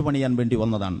ടോയ്ലറ്റ് പണിയാൻ വേണ്ടി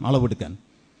വന്നതാണ് അളവെടുക്കാൻ.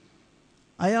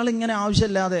 അയാളിങ്ങനെ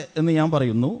ആവശ്യമില്ലാതെ എന്ന് ഞാൻ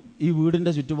പറയുന്നു ഈ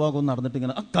വീടിൻ്റെ ചുറ്റുഭാഗം നടന്നിട്ട്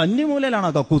ഇങ്ങനെ, കന്നിമൂലയിലാണ്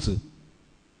ആ കക്കൂസ്.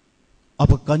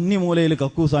 അപ്പൊ കന്നിമൂലയിൽ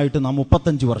കക്കൂസായിട്ട്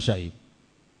 35 വർഷമായി,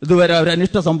 ഇതുവരെ ഒരു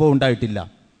അനിഷ്ട സംഭവം ഉണ്ടായിട്ടില്ല.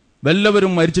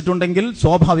 വല്ലവരും മരിച്ചിട്ടുണ്ടെങ്കിൽ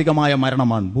സ്വാഭാവികമായ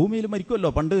മരണമാണ്. ഭൂമിയിൽ മരിക്കുമല്ലോ.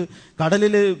 പണ്ട്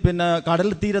കടലിൽ കടൽ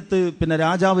തീരത്ത്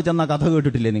രാജാവ് ചെന്ന കഥ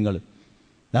കേട്ടിട്ടില്ലേ നിങ്ങൾ?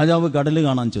 രാജാവ് കടൽ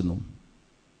കാണാൻ ചെന്നു.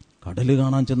 കടൽ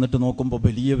കാണാൻ ചെന്നിട്ട് നോക്കുമ്പോൾ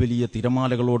വലിയ വലിയ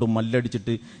തിരമാലകളോട്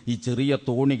മല്ലടിച്ചിട്ട് ഈ ചെറിയ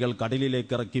തോണികൾ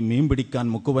കടലിലേക്ക് ഇറക്കി മീൻ പിടിക്കാൻ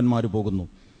മുക്കുവന്മാർ പോകുന്നു.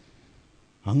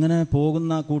 അങ്ങനെ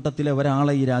പോകുന്ന കൂട്ടത്തിലെ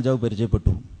ഒരാളെ ഈ രാജാവ്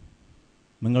പരിചയപ്പെട്ടു.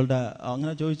 നിങ്ങളുടെ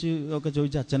അങ്ങനെ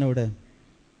ചോദിച്ച് അച്ഛനെവിടെ?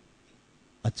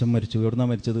 അച്ഛൻ മരിച്ചു. എവിടുന്നാ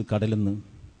മരിച്ചത്? കടലിൽ നിന്ന്.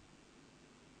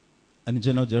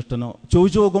 അനുജനോ ജ്യേഷ്ഠനോ?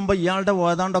 ചോദിച്ചു നോക്കുമ്പോൾ ഇയാളുടെ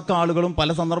ഏതാണ്ടൊക്കെ ആളുകളും പല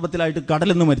സന്ദർഭത്തിലായിട്ട്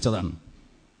കടലിൽ നിന്ന് മരിച്ചതാണ്.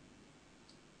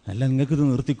 അല്ല, നിങ്ങൾക്കിത്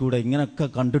നിർത്തിക്കൂടെ? ഇങ്ങനെയൊക്കെ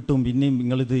കണ്ടിട്ടും പിന്നെയും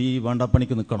നിങ്ങളിത് ഈ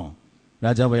വേണ്ടാപ്പണിക്ക് നിൽക്കണോ?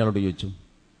 രാജാവ് അയാളോട് ചോദിച്ചു.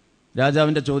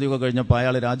 രാജാവിൻ്റെ ചോദ്യമൊക്കെ കഴിഞ്ഞപ്പോൾ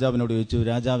അയാൾ രാജാവിനോട് ചോദിച്ചു,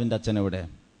 രാജാവിൻ്റെ അച്ഛൻ എവിടെ?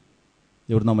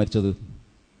 എവിടുന്നാ മരിച്ചത്?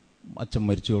 അച്ഛൻ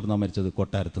മരിച്ചു. എവിടുന്നാ മരിച്ചത്?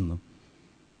 കൊട്ടാരത്തുനിന്ന്.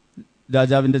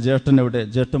 രാജാവിൻ്റെ ജ്യേഷ്ഠൻ എവിടെ?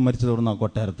 ജ്യേഷ്ഠൻ മരിച്ചത് എവിടുന്നാ?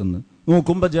 കൊട്ടാരത്തുനിന്ന്.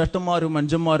 നോക്കുമ്പോൾ ജ്യേഷ്ഠന്മാരും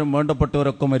മനുഷ്യന്മാരും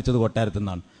വേണ്ടപ്പെട്ടവരൊക്കെ മരിച്ചത്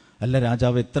കൊട്ടാരത്തുനിന്നാണ്. അല്ല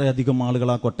രാജാവ്, എത്രയധികം ആളുകൾ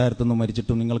ആ കൊട്ടാരത്തുനിന്ന്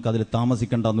മരിച്ചിട്ടും നിങ്ങൾക്ക് അതിൽ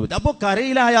താമസിക്കേണ്ടെന്ന് വെച്ചു. അപ്പോൾ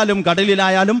കരയിലായാലും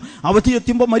കടലിലായാലും അവധി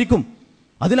എത്തുമ്പോൾ മരിക്കും.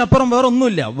 അതിനപ്പുറം വേറെ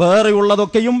ഒന്നുമില്ല.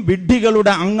 വേറെയുള്ളതൊക്കെയും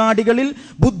വിഡ്ഢികളുടെ അങ്ങാടികളിൽ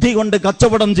ബുദ്ധി കൊണ്ട്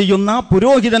കച്ചവടം ചെയ്യുന്ന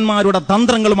പുരോഹിതന്മാരുടെ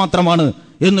തന്ത്രങ്ങൾ മാത്രമാണ്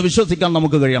എന്ന് വിശ്വസിക്കാൻ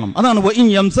നമുക്ക് കഴിയണം. അതാണ്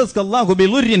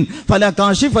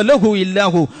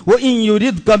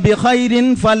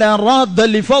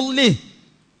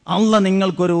അള്ളാഹ്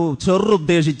നിങ്ങൾക്കൊരു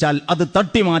ചെറുദ്ദേശിച്ചാൽ അത്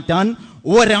തട്ടിമാറ്റാൻ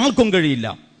ഒരാൾക്കും കഴിയില്ല.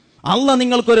 അള്ളാഹ്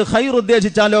നിങ്ങൾക്കൊരു ഖൈർ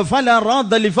ഉദ്ദേശിച്ചാലോ ഫലാ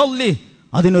റാദ്ദ ലിഫദ്ലി,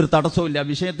 അതിനൊരു തടസ്സമില്ല.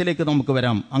 വിഷയത്തിലേക്ക് നമുക്ക്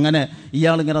വരാം. അങ്ങനെ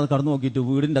ഇയാളിങ്ങനെ കടന്നു നോക്കിയിട്ട്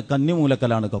വീടിൻ്റെ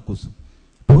കന്നിമൂലക്കലാണ് കക്കൂസ്.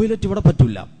 ടോയ്ലറ്റ് ഇവിടെ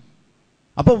പറ്റില്ല.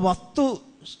 അപ്പോൾ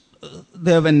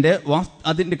വസ്തുദേവന്റെ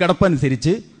അതിൻ്റെ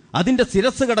കിടപ്പനുസരിച്ച് അതിൻ്റെ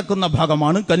ശിരസ് കിടക്കുന്ന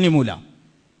ഭാഗമാണ് കന്നിമൂല.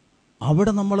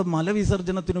 അവിടെ നമ്മൾ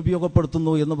മലവിസർജനത്തിന്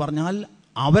ഉപയോഗപ്പെടുത്തുന്നു എന്ന് പറഞ്ഞാൽ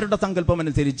അവരുടെ സങ്കല്പം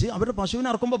അനുസരിച്ച് അവരുടെ പശുവിനെ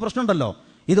ഇറക്കുമ്പോൾ പ്രശ്നമുണ്ടല്ലോ.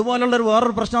 ഇതുപോലുള്ളൊരു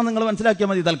വേറൊരു പ്രശ്നം നിങ്ങൾ മനസ്സിലാക്കിയാൽ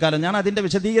മതി തൽക്കാലം. ഞാൻ അതിൻ്റെ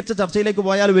വിശദീകരിച്ച ചർച്ചയിലേക്ക്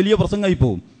പോയാൽ വലിയ പ്രസംഗമായി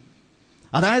പോകും.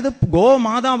 അതായത്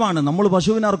ഗോമാതാവാണ്. നമ്മൾ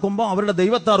പശുവിനെ ഇറക്കുമ്പോൾ അവരുടെ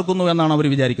ദൈവത്തെ ഇറക്കുന്നു എന്നാണ് അവർ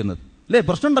വിചാരിക്കുന്നത്, അല്ലേ?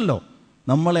 പ്രശ്നമുണ്ടല്ലോ.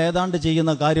 നമ്മൾ ഏതാണ്ട്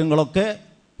ചെയ്യുന്ന കാര്യങ്ങളൊക്കെ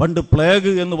പണ്ട്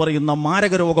പ്ലേഗ് എന്ന് പറയുന്ന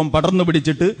മാരക രോഗം പടർന്നു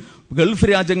പിടിച്ചിട്ട് ഗൾഫ്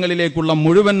രാജ്യങ്ങളിലേക്കുള്ള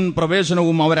മുഴുവൻ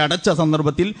പ്രവേശനവും അവരടച്ച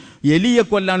സന്ദർഭത്തിൽ എലിയെ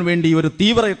കൊല്ലാൻ വേണ്ടി ഒരു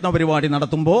തീവ്രയത്ന പരിപാടി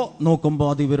നടത്തുമ്പോൾ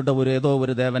നോക്കുമ്പോൾ അത് ഇവരുടെ ഏതോ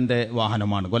ഒരു ദേവന്റെ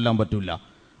വാഹനമാണ്, കൊല്ലാൻ പറ്റൂല.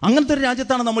 അങ്ങനത്തെ ഒരു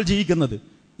രാജ്യത്താണ് നമ്മൾ ജീവിക്കുന്നത്.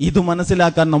 ഇത്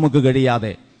മനസ്സിലാക്കാൻ നമുക്ക്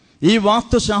കഴിയാതെ, ഈ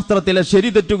വാസ്തുശാസ്ത്രത്തിലെ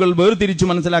ശരിതെറ്റുകൾ വേർതിരിച്ചു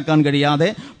മനസ്സിലാക്കാൻ കഴിയാതെ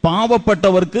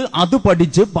പാവപ്പെട്ടവർക്ക് അത്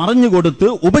പഠിച്ച് പറഞ്ഞുകൊടുത്ത്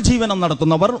ഉപജീവനം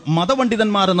നടത്തുന്നവർ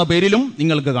മതപണ്ഡിതന്മാരെന്ന പേരിലും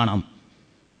നിങ്ങൾക്ക് കാണാം.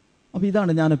 അപ്പൊ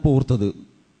ഇതാണ് ഞാനിപ്പോൾ ഓർത്തത്.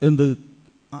 എന്ത്,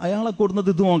 അയാളെ കൊടുക്കുന്നത്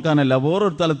ഇത് നോക്കാനല്ല,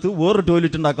 വേറൊരു സ്ഥലത്ത് വേറൊരു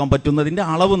ടോയ്ലറ്റ് ഉണ്ടാക്കാൻ പറ്റുന്നതിന്റെ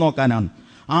അളവ് നോക്കാനാണ്.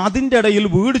 അതിൻ്റെ ഇടയിൽ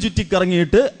വീട്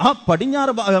ചുറ്റിക്കറങ്ങിയിട്ട് ആ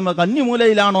പടിഞ്ഞാറ്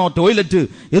കന്നിമൂലയിലാണോ ടോയ്ലറ്റ്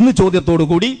എന്ന് ചോദ്യത്തോടു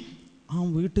കൂടി ആ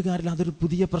വീട്ടുകാരിൽ അതൊരു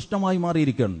പുതിയ പ്രശ്നമായി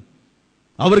മാറിയിരിക്കുകയാണ്.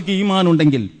 അവർക്ക് ഈമാൻ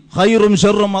ഉണ്ടെങ്കിൽ ഹൈറും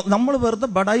ഷെറും, നമ്മൾ വെറുതെ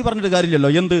ബടായി പറഞ്ഞിട്ട് കാര്യമില്ലല്ലോ.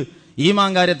 എന്ത് ഈമാൻ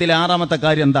കാര്യത്തിലെ 6ാമത്തെ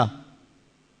കാര്യം എന്താ?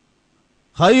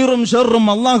 ഹൈറും ഷെറും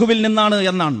അള്ളാഹുവിൽ നിന്നാണ്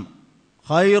എന്നാണ്.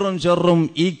 ഹൈറും ഷെറും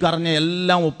ഈ പറഞ്ഞ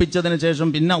എല്ലാം ഒപ്പിച്ചതിന് ശേഷം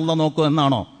പിന്നെ അള്ളാഹ് നോക്കും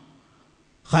എന്നാണോ?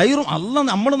 ഹൈറും അള്ളാഹ്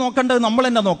നമ്മൾ നോക്കേണ്ടത് നമ്മൾ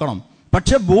തന്നെ നോക്കണം.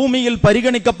 പക്ഷെ ഭൂമിയിൽ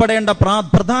പരിഗണിക്കപ്പെടേണ്ട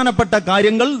പ്രധാനപ്പെട്ട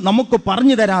കാര്യങ്ങൾ നമുക്ക്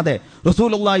പറഞ്ഞു തരാതെ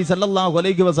റസൂലുള്ളാഹി സ്വല്ലല്ലാഹു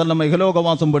അലൈഹി വസല്ലം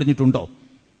ഇഹലോകവാസം പഠിച്ചിട്ടുണ്ടോ?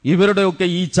 ഇവരുടെയൊക്കെ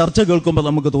ഈ ചർച്ച കേൾക്കുമ്പോൾ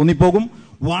നമുക്ക് തോന്നിപ്പോകും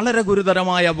വളരെ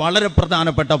ഗുരുതരമായ വളരെ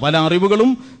പ്രധാനപ്പെട്ട പല അറിവുകളും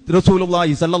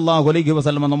റസൂലുള്ളാഹി സ്വല്ലല്ലാഹു അലൈഹി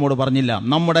വസല്ലം നമ്മോട് പറഞ്ഞില്ല.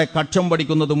 നമ്മുടെ കക്ഷം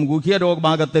പഠിക്കുന്നതും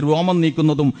ഗുഹ്യരോഗഭാഗത്തെ രോമം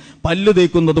നീക്കുന്നതും പല്ല്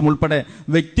തേക്കുന്നതും ഉൾപ്പെടെ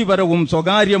വ്യക്തിപരവും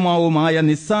സ്വകാര്യമാവുമായ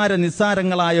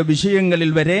നിസ്സാരങ്ങളായ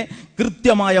വിഷയങ്ങളിൽ വരെ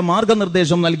കൃത്യമായ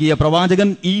മാർഗനിർദ്ദേശം നൽകിയ പ്രവാചകൻ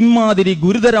ഇമാതിരി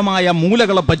ഗുരുതരമായ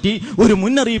മൂലകളെപ്പറ്റി ഒരു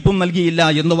മുന്നറിയിപ്പും നൽകിയില്ല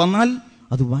എന്ന് വന്നാൽ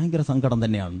അത് ഭയങ്കര സങ്കടം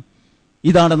തന്നെയാണ്.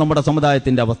 ഇതാണ് നമ്മുടെ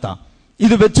സമുദായത്തിന്റെ അവസ്ഥ.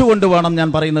 ഇത് വെച്ചുകൊണ്ട് വേണം ഞാൻ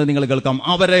പറയുന്നത് നിങ്ങൾ കേൾക്കാം.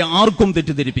 അവരെ ആർക്കും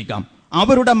തെറ്റിദ്ധരിപ്പിക്കാം.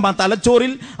 അവരുടെ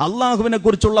തലച്ചോറിൽ അള്ളാഹുവിനെ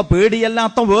കുറിച്ചുള്ള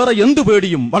പേടിയല്ലാത്ത വേറെ എന്ത്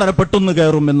പേടിയും വളരെ പെട്ടെന്ന്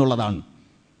കയറും എന്നുള്ളതാണ്.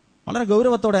 വളരെ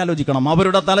ഗൗരവത്തോടെ ആലോചിക്കണം.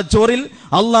 അവരുടെ തലച്ചോറിൽ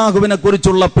അള്ളാഹുവിനെ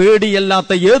കുറിച്ചുള്ള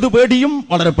പേടിയല്ലാത്ത ഏത് പേടിയും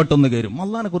വളരെ പെട്ടെന്ന് കയറും.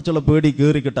 അള്ളാഹിനെ കുറിച്ചുള്ള പേടി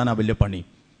കയറി കിട്ടാനാ വലിയ പണി.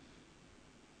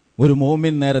 ഒരു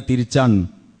മോമിൻ നേരെ തിരിച്ചാണ്.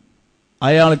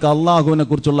 അയാൾക്ക് അള്ളാഹുവിനെ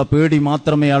കുറിച്ചുള്ള പേടി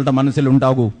മാത്രമേ അയാളുടെ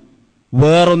മനസ്സിലുണ്ടാകൂ.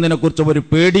 വേറൊന്നിനെ കുറിച്ച് ഒരു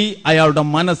പേടി അയാളുടെ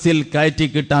മനസ്സിൽ കയറ്റി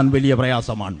കിട്ടാൻ വലിയ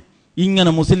പ്രയാസമാണ്.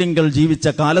 ഇങ്ങനെ മുസ്ലിങ്ങൾ ജീവിച്ച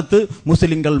കാലത്ത്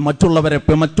മുസ്ലിങ്ങൾ മറ്റുള്ളവർ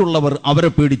അവരെ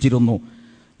പേടിച്ചിരുന്നു.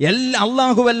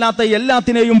 അല്ലാഹുവല്ലാത്ത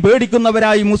എല്ലാത്തിനെയും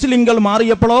പേടിക്കുന്നവരായി മുസ്ലിങ്ങൾ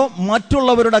മാറിയപ്പോഴോ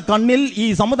മറ്റുള്ളവരുടെ കണ്ണിൽ ഈ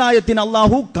സമുദായത്തിന്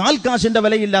അള്ളാഹു കാൽക്കാശിന്റെ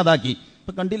വിലയില്ലാതാക്കി.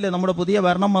 ഇപ്പൊ കണ്ടില്ലേ, നമ്മുടെ പുതിയ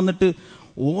ഭരണം വന്നിട്ട്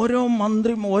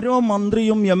ഓരോ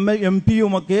മന്ത്രിയും എം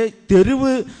പിയും ഒക്കെ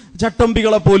തെരുവ്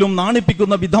ചട്ടമ്പികളെ പോലും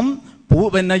നാണിപ്പിക്കുന്ന വിധം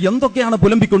എന്തൊക്കെയാണ്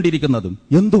പുലമ്പിക്കൊണ്ടിരിക്കുന്നത്.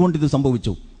 എന്തുകൊണ്ട് ഇത്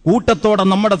സംഭവിച്ചു? കൂട്ടത്തോടെ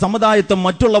നമ്മുടെ സമുദായത്തെ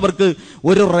മറ്റുള്ളവർക്ക്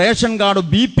ഒരു റേഷൻ കാർഡ്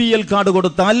BPL കാർഡ്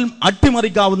കൊടുത്താൽ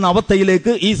അട്ടിമറിക്കാവുന്ന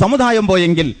അവസ്ഥയിലേക്ക് ഈ സമുദായം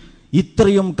പോയെങ്കിൽ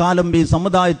ഇത്രയും കാലം ഈ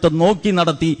സമുദായത്തെ നോക്കി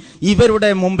നടത്തി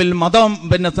ഇവരുടെ മുമ്പിൽ മതം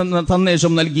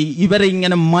സന്ദേശം നൽകി ഇവരെ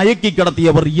ഇങ്ങനെ മയക്കി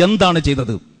കിടത്തിയവർ എന്താണ്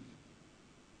ചെയ്തത്?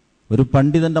 ഒരു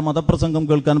പണ്ഡിതന്റെ മതപ്രസംഗം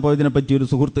കേൾക്കാൻ പോയതിനെ പറ്റി ഒരു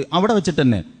സുഹൃത്ത് അവിടെ വെച്ചിട്ട്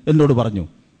തന്നെ എന്നോട് പറഞ്ഞു.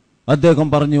 അദ്ദേഹം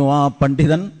പറഞ്ഞു, ആ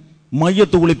പണ്ഡിതൻ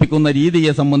മയ്യത്ത് കുളിപ്പിക്കുന്ന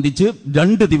രീതിയെ സംബന്ധിച്ച്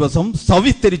 2 ദിവസം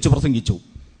സവിസ്തരിച്ച് പ്രസംഗിച്ചു.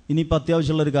 ഇനിയിപ്പോൾ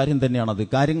അത്യാവശ്യമുള്ള ഒരു കാര്യം തന്നെയാണത്.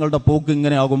 കാര്യങ്ങളുടെ പോക്ക്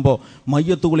ഇങ്ങനെ ആകുമ്പോൾ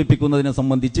മയ്യത്ത് കുളിപ്പിക്കുന്നതിനെ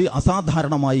സംബന്ധിച്ച്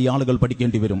അസാധാരണമായി ആളുകൾ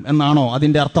പഠിക്കേണ്ടി വരും എന്നാണോ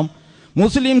അതിന്റെ അർത്ഥം?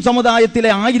 മുസ്ലിം സമുദായത്തിലെ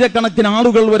ആയിരക്കണക്കിന്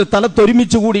ആളുകൾ ഒരു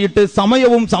സ്ഥലത്തൊരുമിച്ച് കൂടിയിട്ട്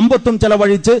സമയവും സമ്പത്തും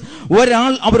ചെലവഴിച്ച്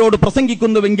ഒരാൾ അവരോട്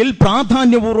പ്രസംഗിക്കുന്നുവെങ്കിൽ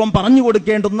പ്രാധാന്യപൂർവ്വം പറഞ്ഞു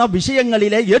കൊടുക്കേണ്ടുന്ന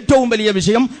വിഷയങ്ങളിലെ ഏറ്റവും വലിയ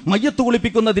വിഷയം മയ്യത്ത്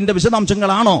കുളിപ്പിക്കുന്നതിന്റെ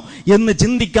വിശദാംശങ്ങളാണോ എന്ന്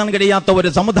ചിന്തിക്കാൻ കഴിയാത്ത ഒരു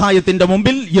സമുദായത്തിന്റെ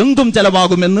മുമ്പിൽ എന്തും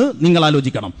ചെലവാകുമെന്ന് നിങ്ങൾ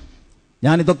ആലോചിക്കണം.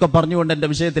 ഞാനിതൊക്കെ പറഞ്ഞുകൊണ്ട് എന്റെ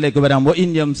വിഷയത്തിലേക്ക് വരാം.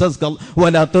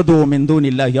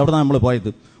 അവിടെ നമ്മൾ പോയത്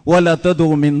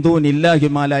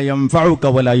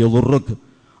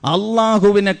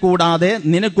അള്ളാഹുവിനെ കൂടാതെ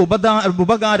നിനക്ക്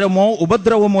ഉപകാരമോ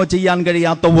ഉപദ്രവമോ ചെയ്യാൻ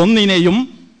കഴിയാത്ത ഒന്നിനെയും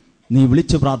നീ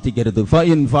വിളിച്ചു പ്രാർത്ഥിക്കരുത്.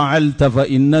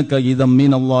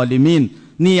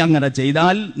 നീ അങ്ങനെ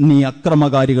ചെയ്താൽ നീ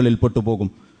അക്രമകാരികളിൽ പെട്ടുപോകും.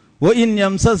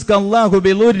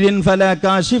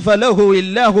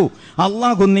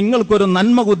 അള്ളാഹു നിങ്ങൾക്കൊരു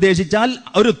നന്മ ഉദ്ദേശിച്ചാൽ,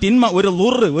 ഒരു തിന്മ,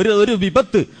 ഒരു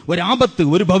വിപത്ത്, ഒരു ആപത്ത്,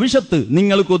 ഒരു ഭവിഷ്യത്ത്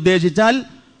നിങ്ങൾക്ക് ഉദ്ദേശിച്ചാൽ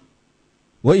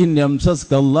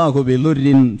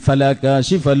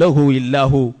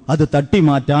അത്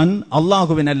തട്ടിമാറ്റാൻ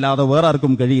അള്ളാഹുവിനല്ലാതെ വേറെ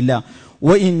ആർക്കും കഴിയില്ല.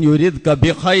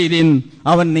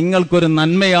 അവൻ നിങ്ങൾക്കൊരു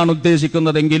നന്മയാണ്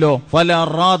ഉദ്ദേശിക്കുന്നതെങ്കിലോ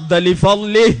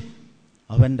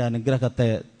അവന്റെ അനുഗ്രഹത്തെ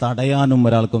തടയാനും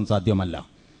ഒരാൾക്കും സാധ്യമല്ല.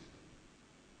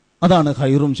 അതാണ്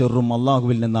ഖൈറും ഷെറും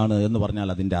അള്ളാഹുവിൽ നിന്നാണ് എന്ന് പറഞ്ഞാൽ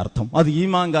അതിന്റെ അർത്ഥം. അത്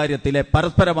ഈമാൻ കാര്യത്തിലെ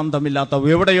പരസ്പര ബന്ധമില്ലാത്ത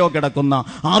എവിടെയോ കിടക്കുന്ന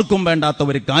ആർക്കും വേണ്ടാത്ത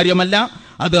ഒരു കാര്യമല്ല.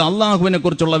 അത് അള്ളാഹുവിനെ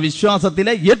കുറിച്ചുള്ള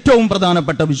വിശ്വാസത്തിലെ ഏറ്റവും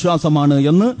പ്രധാനപ്പെട്ട വിശ്വാസമാണ്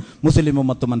എന്ന് മുസ്ലിം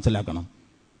ഉമ്മത്ത് മനസ്സിലാക്കണം.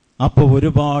 അപ്പോൾ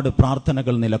ഒരുപാട്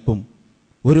പ്രാർത്ഥനകൾ നിലക്കും,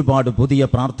 ഒരുപാട് പുതിയ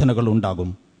പ്രാർത്ഥനകൾ ഉണ്ടാകും.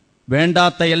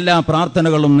 വേണ്ടാത്ത എല്ലാ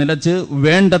പ്രാർത്ഥനകളും നിലച്ച്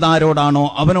വേണ്ടതാരോടാണോ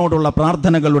അവനോടുള്ള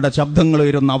പ്രാർത്ഥനകളുടെ ശബ്ദങ്ങൾ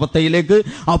ഉയരുന്ന അവസ്ഥയിലേക്ക്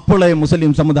അപ്പോഴേ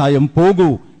മുസ്ലിം സമുദായം പോകൂ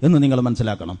എന്ന് നിങ്ങൾ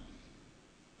മനസ്സിലാക്കണം.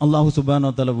 അല്ലാഹു സുബ്ഹാനഹു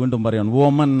വ തആല വീണ്ടും പറയാണ്,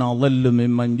 വമൻ അളല്ലു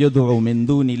മിമ്മൻ യദ്ഉ മിൻ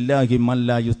ദൂനില്ലാഹി മൻ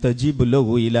ലാ യുസ്തജീബു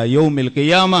ലഹു ഇലാ യൗമിൽ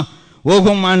ഖിയാമ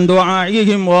വഹും അൻ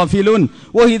ദുആഇഹിം ഗാഫിലൂൻ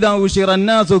വഇദാ ഉശിറ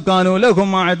അന്നാസു കാനൂ ലഹും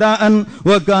അഅദാഅൻ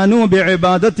വകാനൂ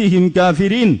ബിഇബാദതിഹിം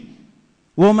കാഫിരീൻ.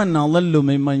 വമൻ അളല്ലു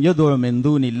മിമ്മൻ യദ്ഉ മിൻ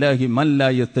ദൂനില്ലാഹി മൻ ലാ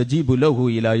യസ്തജീബു ലഹു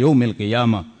ഇലാ യൗമിൽ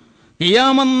ഖിയാമ.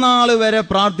 ഖിയാമത്ത് വരെ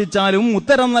പ്രാർത്ഥിച്ചാലും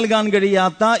ഉത്തരം നൽകാൻ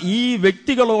കഴിയാത്ത ഈ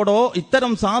വ്യക്തികളോടോ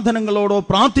ഇത്തരം സാധനങ്ങളോടോ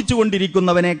പ്രാർത്ഥിച്ചു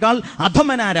കൊണ്ടിരിക്കുന്നവനേക്കാൾ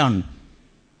അധമനാരാണ്?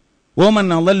 വമൻ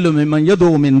അളല്ലു മിമ്മൻ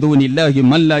യദ്ഉ മിൻ ദൂനില്ലാഹി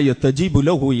മൻ ലാ യസ്തജീബു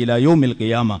ലഹു ഇലാ യൗമിൽ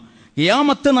ഖിയാമ.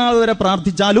 ഖിയാമത്ത് നാൾ വരെ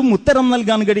പ്രാർത്ഥിച്ചാലും ഉത്തരം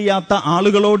നൽകാൻ കഴിയാത്ത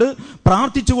ആളുകളോട്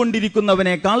പ്രാർത്ഥിച്ചു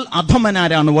കൊണ്ടിരിക്കുന്നവനേക്കാൾ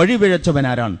അധമനാരാണ്,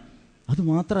 വഴിപിഴച്ചവനാരാണ്? അത്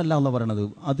മാത്രമല്ല അല്ലാഹു പറയണത്,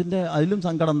 അതിലും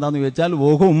സങ്കടം എന്താന്ന് ചോദിച്ചാൽ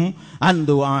വഹും അൻ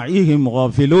ദുആഇഹിം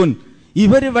ഗാഫിലൂൻ.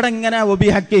 ഇവരിവിടെ ഇങ്ങനെ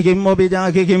ഒബിഹക്കിഹിം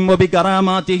ഒബിജാഹിഹിം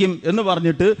ഒബികറാമാതിഹിം എന്ന്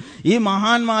പറഞ്ഞിട്ട് ഈ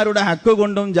മഹാന്മാരുടെ ഹക്ക്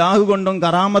കൊണ്ടും ജാഹ് കൊണ്ടും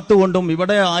കറാമത്ത് കൊണ്ടും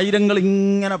ഇവിടെ ആയിരങ്ങൾ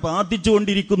ഇങ്ങനെ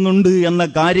പ്രാർത്ഥിച്ചുകൊണ്ടിരിക്കുന്നുണ്ട് എന്ന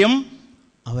കാര്യം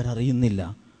അവരറിയുന്നില്ല.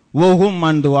 വഹും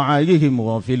അൻ ദുആഇഹിം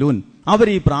ഗാഫിലൂൻ. അവർ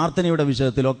ഈ പ്രാർത്ഥനയുടെ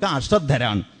വിഷയത്തിലൊക്കെ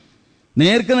അശ്രദ്ധരാണ്.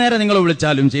 നേർക്ക് നേരെ നിങ്ങൾ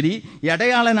വിളിച്ചാലും ശരി,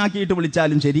 ഇടയാളനാക്കിയിട്ട്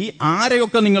വിളിച്ചാലും ശരി,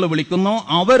 ആരെയൊക്കെ നിങ്ങൾ വിളിക്കുന്നോ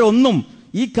അവരൊന്നും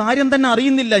ഈ കാര്യം തന്നെ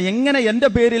അറിയുന്നില്ല. എങ്ങനെ എൻ്റെ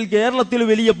പേരിൽ കേരളത്തിൽ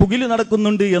വലിയ പുകില്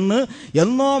നടക്കുന്നുണ്ട് എന്ന്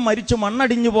എന്നോ മരിച്ചു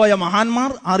മണ്ണടിഞ്ഞു പോയ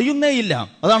മഹാന്മാർ അറിയുന്നേയില്ല.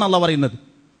 അതാണ് അല്ലാഹു പറയുന്നത്,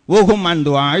 വഹും അൻ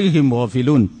ദുആഇഹിം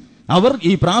ഗാഫിലൂൻ. അവർ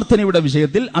ഈ പ്രാർത്ഥനയുടെ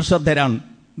വിഷയത്തിൽ അശ്രദ്ധരാണ്.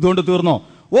 ഇതുകൊണ്ട് തീർന്നോ?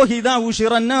 വഇദാ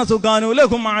ഉശിറ അന്നാസു കാനൂ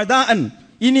ലഹും അഅദാഅൻ.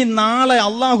 ഇനി നാളെ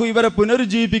അള്ളാഹു ഇവരെ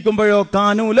പുനരുജ്ജീവിപ്പിക്കുമ്പോഴോ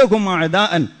കാനൂ ലഹും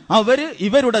അഅദാഅൻ, അവര്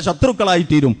ഇവരുടെ ശത്രുക്കളായി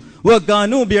തീരും.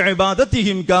 വകാനൂ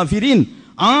ബിഇബാദതിഹിം കാഫിരീൻ.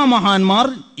 ആ മഹാന്മാർ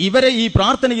ഇവരെ ഈ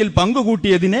പ്രാർത്ഥനയിൽ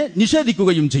പങ്കുകൂട്ടിയതിനെ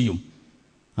നിഷേധിക്കുകയും ചെയ്യും.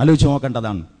 ആലോചിച്ച്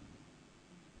നോക്കേണ്ടതാണ്.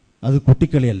 അത്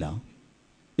കുട്ടിക്കളിയല്ല.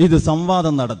 ഇത്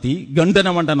സംവാദം നടത്തി,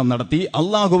 ഖണ്ഡനമണ്ഡനം നടത്തി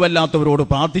അള്ളാഹുവല്ലാത്തവരോട്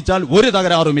പ്രാർത്ഥിച്ചാൽ ഒരു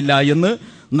തകരാറുമില്ല എന്ന്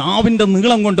നാവിന്റെ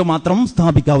നീളം കൊണ്ട് മാത്രം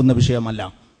സ്ഥാപിക്കാവുന്ന വിഷയമല്ല.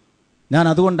 ഞാൻ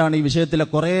അതുകൊണ്ടാണ് ഈ വിഷയത്തിലെ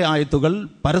കുറേ ആയത്തുകൾ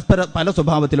പല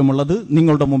സ്വഭാവത്തിലുമുള്ളത്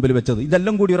നിങ്ങളുടെ മുമ്പിൽ വെച്ചത്.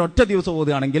 ഇതെല്ലാം കൂടി ഒരൊറ്റ ദിവസം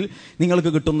ഓതുകയാണെങ്കിൽ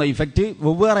നിങ്ങൾക്ക് കിട്ടുന്ന ഇഫക്റ്റ്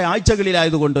വെവ്വേറെ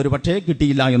ആഴ്ചകളിലായതുകൊണ്ട് ഒരു പക്ഷേ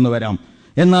കിട്ടിയില്ല എന്ന് വരാം.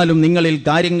 എന്നാലും നിങ്ങളിൽ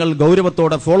കാര്യങ്ങൾ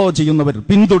ഗൗരവത്തോടെ ഫോളോ ചെയ്യുന്നവർ,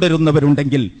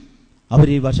 പിന്തുടരുന്നവരുണ്ടെങ്കിൽ അവർ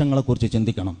ഈ വശങ്ങളെക്കുറിച്ച്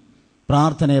ചിന്തിക്കണം.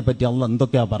 പ്രാർത്ഥനയെപ്പറ്റി അള്ളാഹ്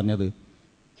എന്തൊക്കെയാ പറഞ്ഞത്?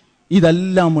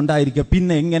 ഇതെല്ലാം ഉണ്ടായിരിക്കുക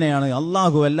പിന്നെ എങ്ങനെയാണ്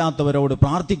അള്ളാഹു അല്ലാത്തവരോട്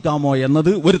പ്രാർത്ഥിക്കാമോ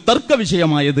എന്നത് ഒരു തർക്ക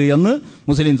വിഷയമായത് എന്ന്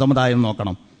മുസ്ലിം സമുദായം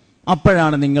നോക്കണം.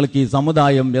 അപ്പോഴാണ് നിങ്ങൾക്ക് ഈ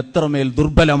സമുദായം എത്രമേൽ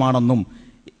ദുർബലമാണെന്നും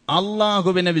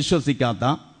അള്ളാഹുവിനെ വിശ്വസിക്കാത്ത,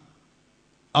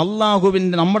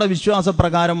 നമ്മുടെ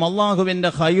വിശ്വാസപ്രകാരം അള്ളാഹുവിന്റെ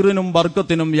ഖൈറിനും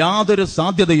ബർക്കത്തിനും യാതൊരു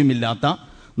സാധ്യതയുമില്ലാത്ത,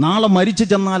 നാളെ മരിച്ചു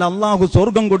ചെന്നാൽ അള്ളാഹു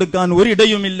സ്വർഗം കൊടുക്കാൻ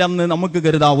ഒരിടയുമില്ലെന്ന് നമുക്ക്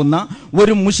കരുതാവുന്ന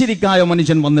ഒരു മുശ്രിക്കായ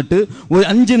മനുഷ്യൻ വന്നിട്ട്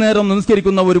 5 നേരം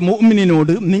നമസ്കരിക്കുന്ന ഒരു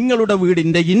മുഅ്മിനിനോട് നിങ്ങളുടെ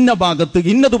വീടിന്റെ ഇന്ന ഭാഗത്ത്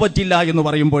ഇന്നത് പറ്റില്ല എന്ന്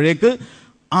പറയുമ്പോഴേക്ക്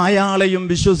അയാളെയും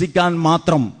വിശ്വസിക്കാൻ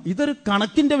മാത്രം. ഇതൊരു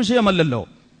കണക്കിന്റെ വിഷയമല്ലല്ലോ.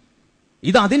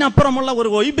 ഇത് അതിനപ്പുറമുള്ള ഒരു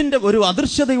ഗൈബിന്റെ, ഒരു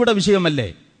അദൃശ്യതയുടെ വിഷയമല്ലേ?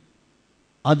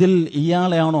 അതിൽ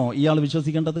ഇയാളെയാണോ ഇയാൾ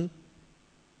വിശ്വസിക്കേണ്ടത്?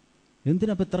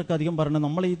 എന്തിനപ്പം ഇത്രയ്ക്ക് അധികം പറഞ്ഞത്?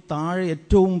 നമ്മൾ ഈ താഴെ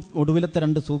ഏറ്റവും ഒടുവിലത്തെ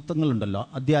 2 സൂക്തങ്ങളുണ്ടല്ലോ,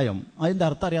 അധ്യായം, അതിന്റെ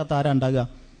അർത്ഥം അറിയാത്ത ആരാ ഉണ്ടാകുക?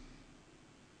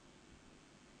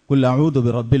 ഖുൽ അഊദു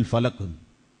ബിറബ്ബിൽ ഫലഖ്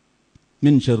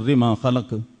മിൻ ശർരി മാ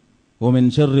ഖലഖ് വമിൻ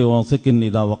ശർരി ഗാസിഖിൻ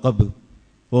ഇദാ വഖബ്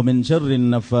വമിൻ ശർരി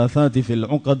നഫാസാതി ഫിൽ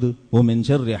ഉഖദ് വമിൻ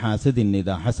ശർരി ഹാസിദിൻ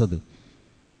ഇദാ ഹസദ്.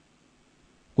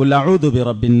 ഖുൽ അഊദു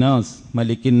ബിറബ്ബിൻ നാസ്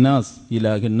മലിക്കിൻ നാസ്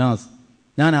ഇലാഹിൻ നാസ്.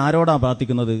 ഞാൻ ആരോടാ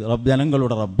പ്രാർത്ഥിക്കുന്നത്?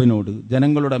 ജനങ്ങളുടെ റബ്ബിനോട്,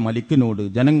 ജനങ്ങളുടെ മലിക്കിനോട്,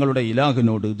 ജനങ്ങളുടെ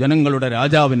ഇലാഹിനോട്, ജനങ്ങളുടെ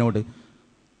രാജാവിനോട്.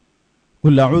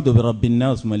 ഖുൽ അഊദു ബിറബ്ബിൻ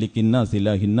നാസ് മലിക്കിൻ നാസ്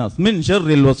ഇലാഹിൻ നാസ് മിൻ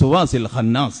ശർറിൽ വസ്വാസിൽ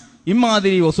ഖന്നാസ്.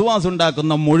 ഇമാതിരി വസ്വാസ്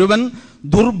ഉണ്ടാക്കുന്ന മുഴുവൻ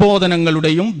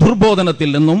ദുർബോധനങ്ങളുടെയും ദുർബോധനത്തിൽ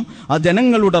നിന്നും ആ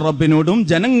ജനങ്ങളുടെ റബ്ബിനോടും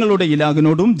ജനങ്ങളുടെ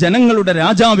ഇലാഹിനോടും ജനങ്ങളുടെ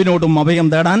രാജാവിനോടും അഭയം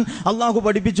തേടാൻ അള്ളാഹു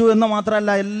പഠിപ്പിച്ചു എന്ന്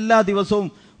മാത്രമല്ല, എല്ലാ ദിവസവും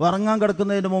ഉറങ്ങാൻ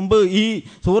കിടക്കുന്നതിന് മുമ്പ് ഈ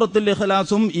സൂറത്തുൽ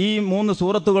ഇഖ്ലാസും ഈ 3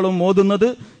 സൂറത്തുകളും ഓതുന്നത്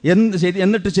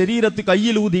എന്നിട്ട് ശരീരത്തിൽ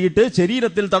കയ്യിലൂതിയിട്ട്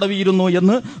ശരീരത്തിൽ തടവിയിരുന്നു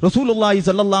എന്ന് റസൂലുള്ളാഹി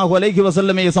സ്വല്ലല്ലാഹു അലൈഹി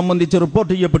വസല്ലമയെ സംബന്ധിച്ച്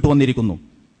റിപ്പോർട്ട് ചെയ്യപ്പെട്ടു വന്നിരിക്കുന്നു.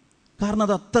 കാരണം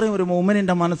അത് അത്രയും ഒരു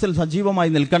മുഅ്മിനിന്റെ മനസ്സിൽ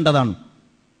സജീവമായി നിൽക്കേണ്ടതാണ്.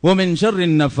 വമിൻ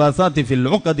ശർരിൻ നഫാസാതി ഫിൽ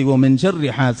ഉഖദി വമിൻ ശർരി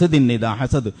ഹാസിദിൻ ഇദാ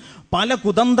ഹസദ്. പല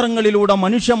കുതന്ത്രങ്ങളിലൂടെ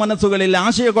മനുഷ്യ മനസ്സുകളിൽ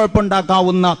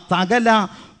ആശയക്കുഴപ്പമുണ്ടാക്കാവുന്ന സകല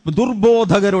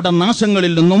ദുർബോധകരുടെ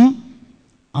നാശങ്ങളിൽ നിന്നും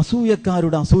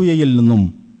അസൂയക്കാരുടെ അസൂയയിൽ നിന്നും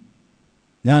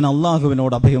ഞാൻ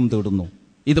അള്ളാഹുവിനോട് അഭയം തേടുന്നു.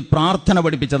 ഇത് പ്രാർത്ഥന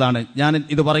പഠിപ്പിച്ചതാണ്. ഞാൻ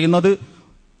ഇത് പറയുന്നത്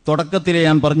തുടക്കത്തിലെ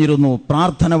ഞാൻ പറഞ്ഞിരുന്നു,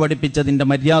 പ്രാർത്ഥന പഠിപ്പിച്ചതിന്റെ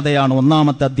മര്യാദയാണ്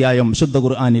 1-ാമത്തെ അധ്യായം ശുദ്ധ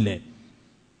ഖുർആനിലെ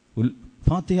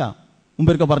ഫാത്തിഹ.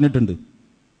 മുമ്പൊക്കെ പറഞ്ഞിട്ടുണ്ട്.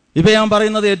 ഇപ്പൊ ഞാൻ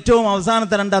പറയുന്നത് ഏറ്റവും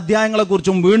അവസാനത്തെ 2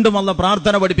 അധ്യായങ്ങളെക്കുറിച്ചും വീണ്ടും അല്ല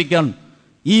പ്രാർത്ഥന പഠിപ്പിക്കാൻ.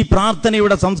 ഈ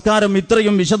പ്രാർത്ഥനയുടെ സംസ്കാരം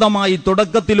ഇത്രയും വിശദമായി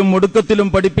തുടക്കത്തിലും ഒടുക്കത്തിലും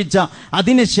പഠിപ്പിച്ച,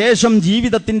 അതിനുശേഷം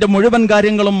ജീവിതത്തിന്റെ മുഴുവൻ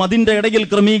കാര്യങ്ങളും അതിന്റെ ഇടയിൽ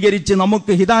ക്രമീകരിച്ച്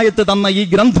നമുക്ക് ഹിദായത്ത് തന്ന ഈ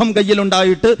ഗ്രന്ഥം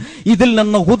കയ്യിലുണ്ടായിട്ട് ഇതിൽ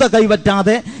നിന്ന് ഹുദ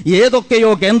കൈവറ്റാതെ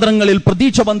ഏതൊക്കെയോ കേന്ദ്രങ്ങളിൽ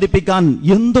പ്രതീക്ഷ ബന്ധിപ്പിക്കാൻ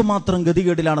എന്തുമാത്രം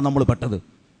ഗതികേടിലാണ് നമ്മൾ പെട്ടത്.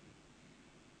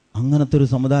 അങ്ങനത്തെ ഒരു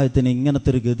സമുദായത്തിന്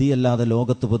ഇങ്ങനത്തെ ഒരു ഗതിയല്ലാതെ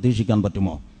ലോകത്ത് പ്രതീക്ഷിക്കാൻ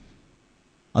പറ്റുമോ?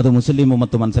 അത് മുസ്ലിം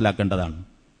ഉമ്മത്ത് മനസ്സിലാക്കേണ്ടതാണ്.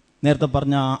 നേരത്തെ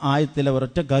പറഞ്ഞ ആയത്തിലെ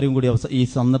ഒരൊറ്റ കാര്യം കൂടി ഈ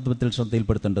സന്ദർഭത്തിൽ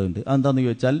ശ്രദ്ധയിൽപ്പെടുത്തേണ്ടതുണ്ട്. അതെന്താണെന്ന്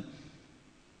ചോദിച്ചാൽ,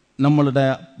 നമ്മളുടെ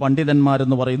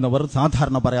പണ്ഡിതന്മാരെന്ന് പറയുന്നവർ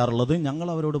സാധാരണ പറയാറുള്ളത്, ഞങ്ങൾ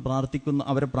അവരോട്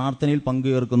അവരെ പ്രാർത്ഥനയിൽ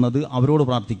പങ്കുചേർക്കുന്നത് അവരോട്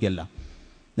പ്രാർത്ഥിക്കുകയല്ല,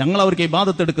 ഞങ്ങൾ അവർക്ക്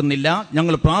ഇബാദത്ത് എടുക്കുന്നില്ല,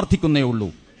 ഞങ്ങൾ പ്രാർത്ഥിക്കുന്നേ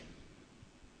ഉള്ളൂ.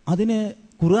 അതിന്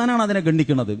ഖുർആനാണ് അതിനെ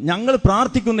ഗണ്ഡിക്കുന്നത്. ഞങ്ങൾ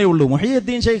പ്രാർത്ഥിക്കുന്നേ ഉള്ളൂ.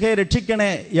 മുഹയ്യദ്ദീൻ ഷെയ്ഖെ രക്ഷിക്കണേ,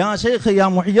 യാ ഷെയ്ഖ് യാ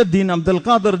മുഹയ്യദ്ദീൻ അബ്ദുൽ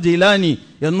ഖാദിർ ജീലാനി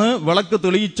എന്ന് വിളക്ക്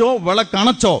തെളിയിച്ചോ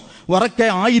വിളക്കണച്ചോ ഉറക്കെ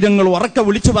ആയിരങ്ങൾ ഉറക്കെ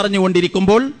വിളിച്ചു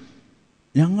പറഞ്ഞുകൊണ്ടിരിക്കുമ്പോൾ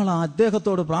ഞങ്ങൾ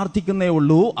അദ്ദേഹത്തോട് പ്രാർത്ഥിക്കുന്നേ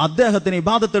ഉള്ളൂ, അദ്ദേഹത്തിന്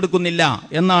ഇബാദത്ത് എടുക്കുന്നില്ല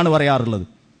എന്നാണ് പറയാറുള്ളത്.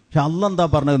 പക്ഷെ അല്ലാഹ് എന്താ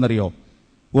പറഞ്ഞതെന്നറിയോ?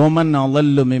 വമൻ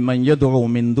അളല്ലു മിമ്മൻ യദ്ഉ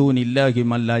മിൻ ദൂനില്ലാഹി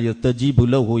മൻ ലാ യസ്തജീബു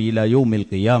ലഹു ഇലാ യൗമിൽ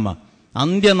ഖിയാമ.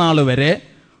 അന്ത്യനാൾ വരെ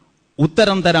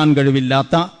ഉത്തരം തരാൻ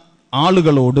കഴിവില്ലാത്ത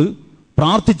ആളുകളോട്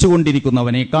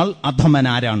പ്രാർത്ഥിച്ചുകൊണ്ടിരിക്കുന്നവനേക്കാൾ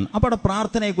അധമനാരാണ്. അപ്പോൾ അവിടെ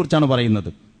പ്രാർത്ഥനയെക്കുറിച്ചാണ് പറയുന്നത്.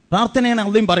 പ്രാർത്ഥനയാണ്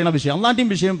അള്ളയും പറയുന്ന വിഷയം, അള്ളാന്റെയും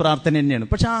വിഷയം പ്രാർത്ഥന തന്നെയാണ്.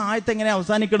 പക്ഷെ ആ ആയത്ത് എങ്ങനെ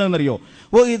അവസാനിക്കണമെന്നറിയോ?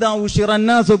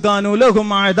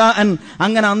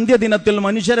 അങ്ങനെ അന്ത്യദിനത്തിൽ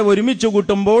മനുഷ്യരെ ഒരുമിച്ച്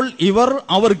കൂട്ടുമ്പോൾ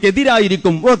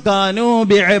അവർക്കെതിരായിരിക്കും.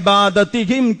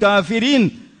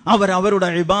 അവരവരുടെ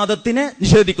ഇബാദത്തിനെ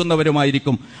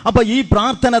നിഷേധിക്കുന്നവരുമായിരിക്കും. അപ്പൊ ഈ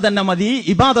പ്രാർത്ഥന തന്നെ മതി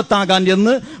ഇബാദത്താകാൻ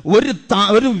എന്ന്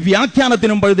ഒരു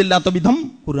വ്യാഖ്യാനത്തിനും പഴുതില്ലാത്ത വിധം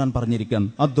ഖുർആൻ പറഞ്ഞിരിക്കാൻ.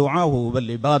 അദ്ദുആഉ വൽ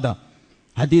ഇബാദ.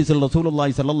 ഹദീസിൽ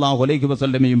റസൂലുള്ളാഹി സ്വല്ലല്ലാഹു അലൈഹി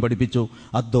വസല്ലമയും പഠിപ്പിച്ചു,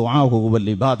 അദ്ദുആഉ വൽ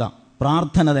ഇബാദ.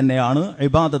 പ്രാർത്ഥന തന്നെയാണ്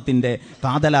ഇബാദത്തിന്റെ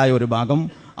കാതലായ ഒരു ഭാഗം.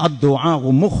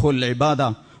 അദ്ദുആഉ മുഖുൽ ഇബാദ.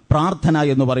 പ്രാർത്ഥന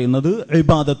എന്ന് പറയുന്നത്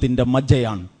ഇബാദത്തിന്റെ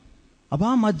മജ്ജയാണ്. അപ്പൊ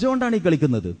ആ മജ്ജ കൊണ്ടാണ് ഈ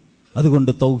കളിക്കുന്നത്.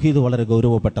 അതുകൊണ്ട് തൗഹീദ് വളരെ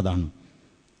ഗൗരവപ്പെട്ടതാണ്.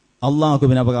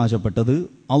 അള്ളാഹുവിന് അവകാശപ്പെട്ടത്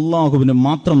അള്ളാഹുവിന്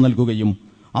മാത്രം നൽകുകയും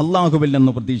അള്ളാഹുവിൽ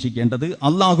നിന്ന് പ്രതീക്ഷിക്കേണ്ടത്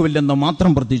അള്ളാഹുവിൽ നിന്ന്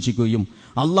മാത്രം പ്രതീക്ഷിക്കുകയും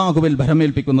അള്ളാഹുവിൽ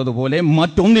ഭരമേൽപ്പിക്കുന്നത് പോലെ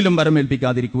മറ്റൊന്നിലും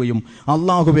ഭരമേൽപ്പിക്കാതിരിക്കുകയും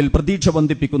അള്ളാഹുവിൽ പ്രതീക്ഷ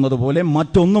ബന്ധിപ്പിക്കുന്നത് പോലെ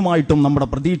മറ്റൊന്നുമായിട്ടും നമ്മുടെ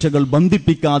പ്രതീക്ഷകൾ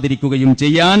ബന്ധിപ്പിക്കാതിരിക്കുകയും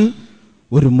ചെയ്യാൻ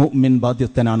ഒരു മുഅ്മിൻ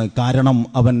ബാധ്യസ്ഥനാണ്. കാരണം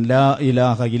അവൻ ലാ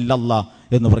ഇലാഹ ഇല്ലല്ലാഹ്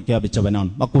എന്ന് പ്രഖ്യാപിച്ചവനാണ്.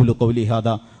 അഖൂലു ഖൗലി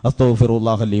ഹാദാ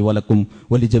അസ്തഗ്ഫിറുല്ലാഹ ലി വലക്കും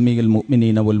വലിജമീഇൽ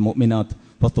മുഅ്മിനീന വൽ മുഅ്മിനാത്ത്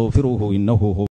ഫസ്തഗ്ഫിറൂഹു ഇന്നഹു